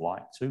we would have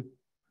liked to,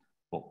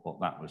 but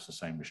that was the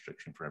same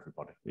restriction for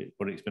everybody.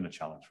 But it's been a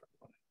challenge for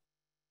everybody.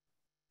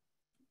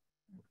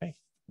 Okay,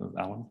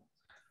 Alan.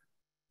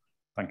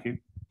 Thank you.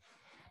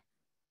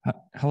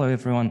 Hello,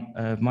 everyone.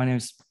 My name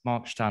is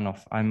Mark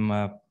Stanoff. I'm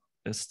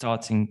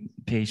starting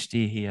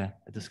PhD here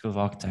at the School of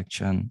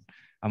Architecture, and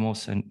I'm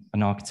also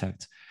an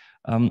architect.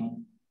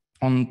 On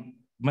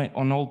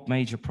all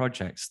major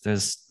projects,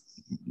 there's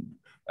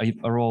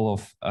a role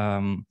of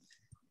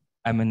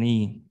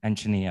M&E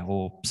engineer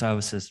or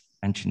services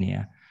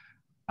engineer,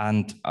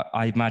 and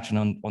I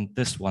imagine on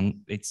this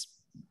one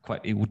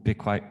it would be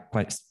quite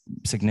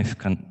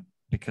significant,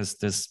 because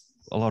there's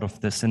a lot of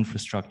this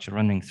infrastructure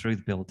running through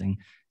the building,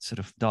 sort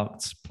of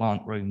ducts,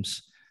 plant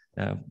rooms,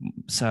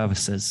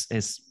 services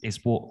is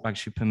what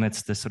actually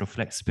permits the sort of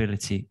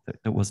flexibility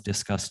that was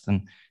discussed,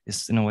 and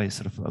is in a way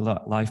sort of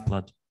a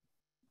lifeblood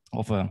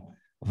of a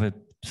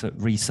sort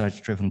of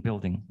research-driven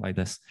building like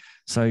this.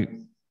 So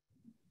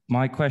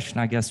my question,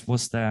 I guess,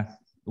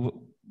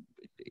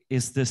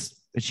 is this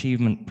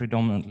achievement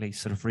predominantly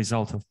sort of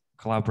result of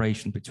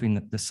collaboration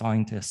between the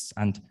scientists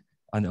and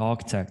the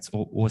architects,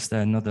 or was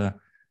there another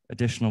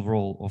additional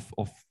role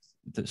of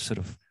the sort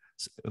of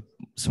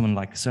someone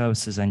like a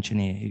services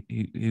engineer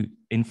who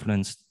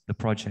influenced the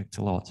project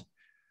a lot?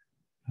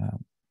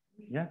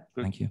 Yeah,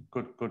 good, thank you.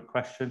 Good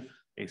question.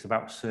 It's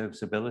about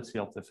serviceability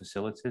of the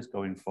facilities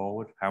going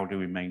forward. How do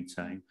we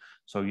maintain?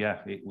 So yeah,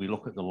 we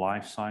look at the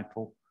life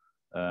cycle.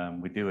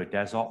 We do a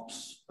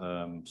DesOps.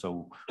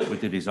 So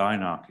with the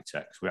design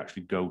architects, we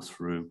actually go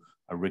through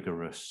a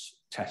rigorous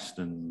test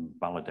and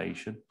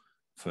validation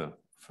for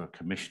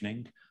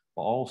commissioning,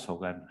 but also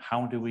then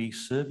how do we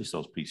service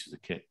those pieces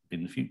of kit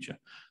in the future?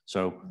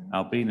 So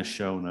Albena has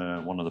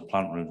shown one of the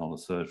plant rooms on the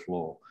 3rd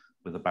floor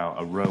with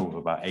about a row of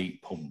about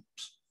 8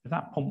 pumps. If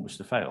that pump was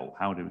to fail,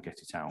 how do we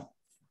get it out?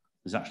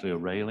 There's actually a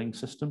railing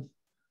system.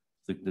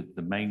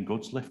 The main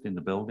goods lift in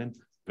the building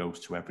goes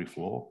to every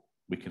floor.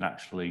 We can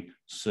actually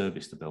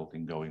service the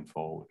building going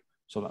forward.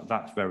 So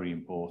that's very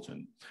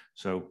important.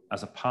 So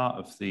as a part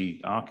of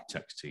the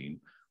architects team,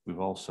 we've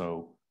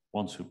also,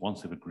 once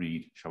they've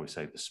agreed, shall we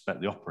say,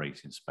 the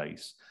operating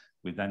space,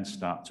 we then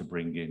start to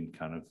bring in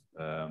kind of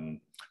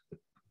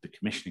the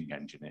commissioning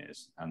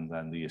engineers and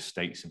then the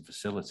estates and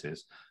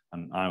facilities.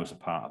 And I was a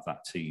part of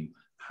that team.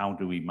 How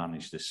do we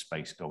manage this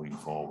space going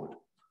forward?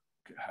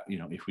 You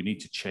know, if we need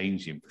to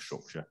change the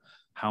infrastructure,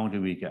 how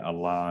do we get a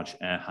large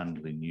air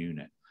handling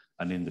unit?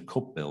 And in the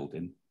Cub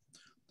building,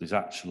 there's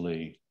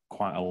actually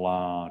quite a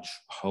large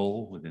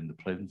hole within the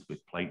plinth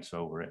with plates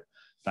over it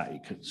that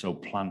so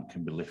plant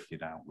can be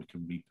lifted out. We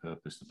can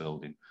repurpose the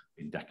building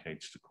in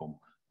decades to come.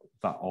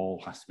 That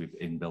all has to be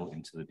inbuilt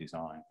into the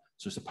design.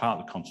 So it's a part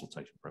of the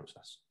consultation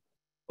process.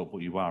 But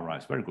you are right,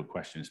 it's a very good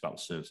question. It's about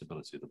the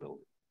serviceability of the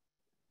building.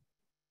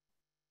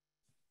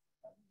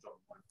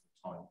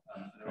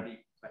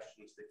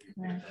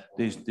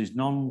 There's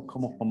none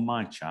come up on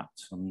my chat,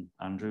 and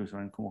Andrew, is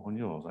there any come up on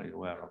yours? Are you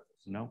aware of?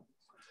 No.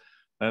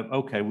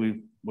 Okay,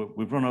 we've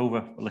run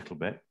over a little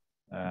bit,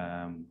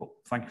 but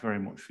thank you very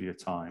much for your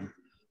time.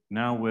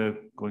 Now we're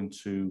going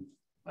to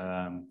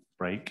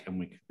break,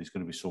 and there's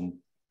going to be some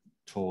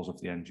tours of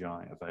the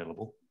NGI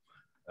available.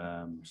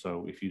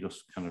 So if you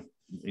just kind of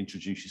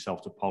introduce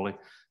yourself to Polly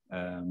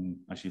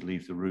as you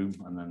leave the room,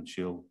 and then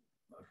she'll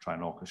try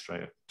and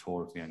orchestrate a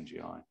tour of the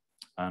NGI.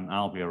 And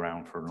I'll be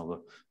around for another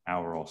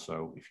hour or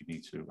so if you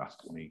need to ask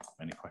me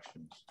any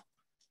questions.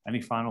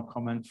 Any final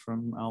comments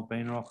from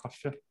Albena or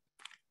Kostya?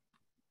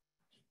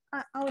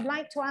 I would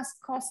like to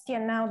ask Kostya,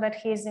 now that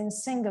he's in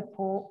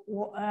Singapore,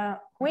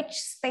 which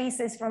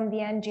spaces from the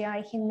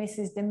NGI he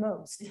misses the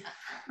most?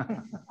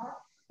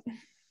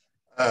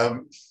 I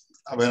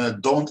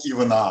mean, don't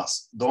even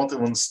ask. Don't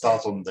even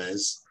start on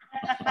this.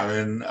 I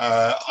mean,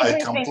 I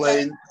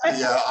complain.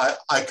 Yeah,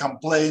 I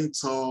complain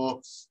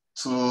to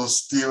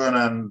Stephen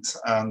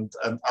and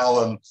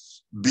Alan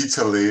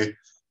bitterly,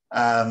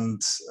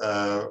 and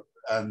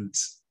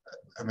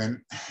I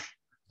mean,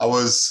 I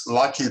was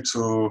lucky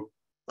to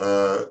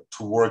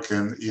work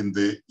in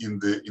the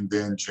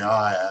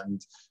NGI,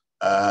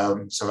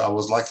 and so I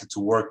was lucky to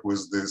work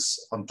with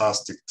this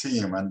fantastic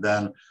team. And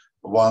then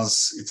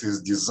once it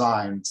is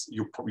designed,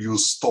 you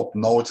stop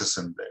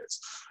noticing this.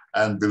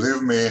 And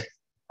believe me,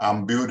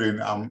 I'm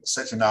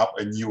setting up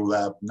a new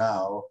lab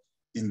now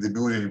in the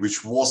building,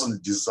 which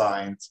wasn't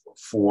designed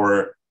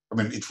for, I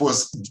mean, it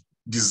was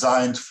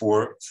designed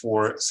for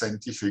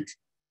scientific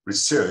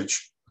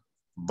research,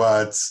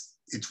 but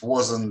it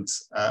wasn't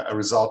a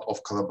result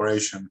of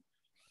collaboration.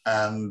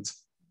 And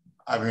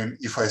I mean,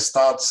 if I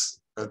start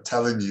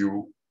telling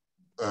you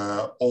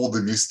all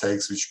the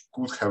mistakes which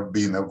could have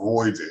been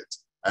avoided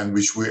and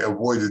which we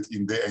avoided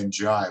in the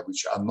NGI,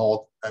 which are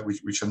not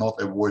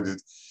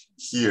avoided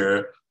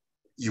here,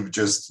 you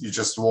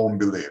just won't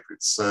believe.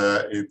 It's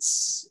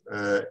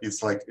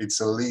like it's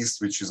a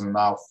list which is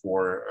enough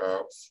for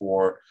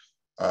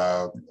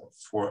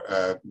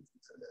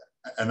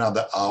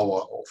another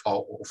hour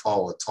of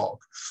our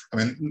talk. I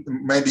mean,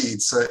 maybe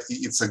it's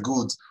a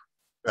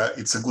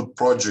good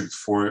project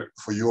for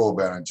you,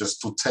 Albena,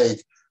 just to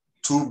take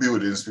two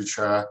buildings, which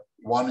are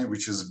one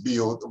which is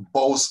built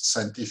both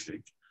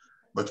scientific,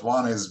 but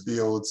one is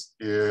built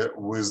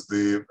with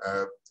the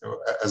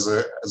as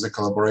a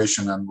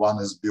collaboration, and one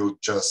is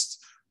built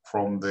just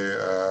from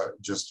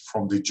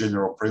the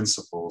general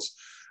principles,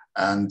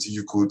 and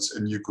you could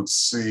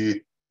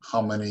see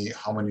how many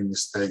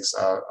mistakes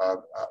are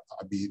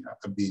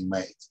being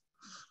made.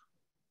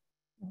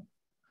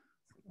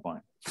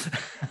 Fine.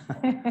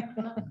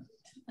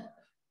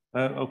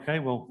 Okay,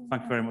 well,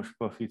 thank you very much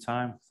for your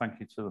time. Thank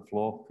you to the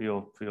floor for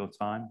your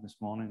time this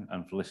morning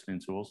and for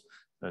listening to us.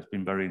 It's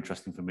been very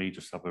interesting for me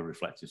just to have a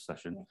reflective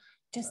session.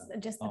 Just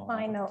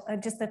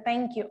a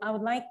thank you. I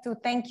would like to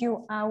thank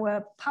you,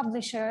 our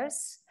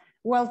publishers,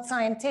 World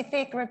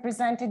Scientific,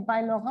 represented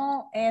by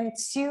Laurent and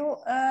Sue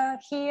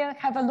here.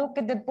 Have a look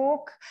at the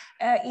book.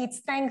 It's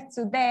thanks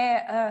to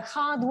their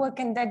hard work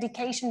and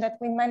dedication that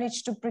we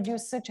managed to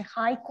produce such a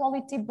high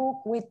quality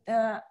book with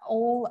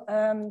all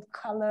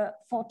color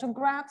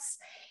photographs,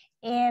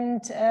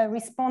 and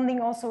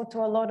responding also to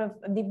a lot of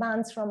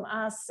demands from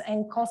us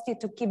and Kostya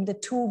to keep the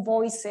two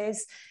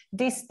voices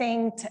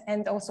distinct,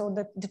 and also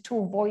the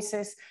two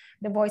voices,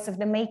 the voice of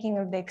the making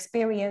of the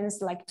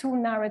experience, like two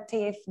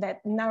narratives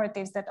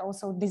that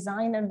also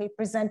design and be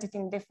presented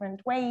in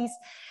different ways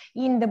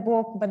in the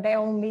book, but they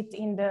all meet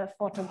in the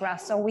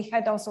photograph. So we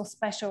had also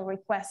special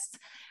requests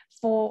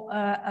for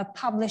a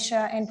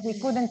publisher, and we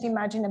couldn't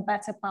imagine a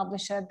better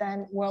publisher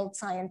than World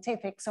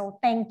Scientific. So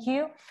thank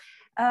you.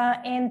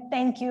 And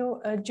thank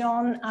you,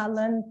 John,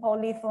 Alan,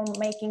 Polly, for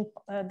making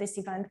this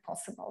event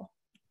possible.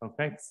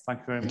 Okay, thank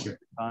you very much for your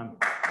time.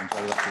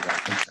 Enjoy the rest of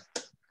the day.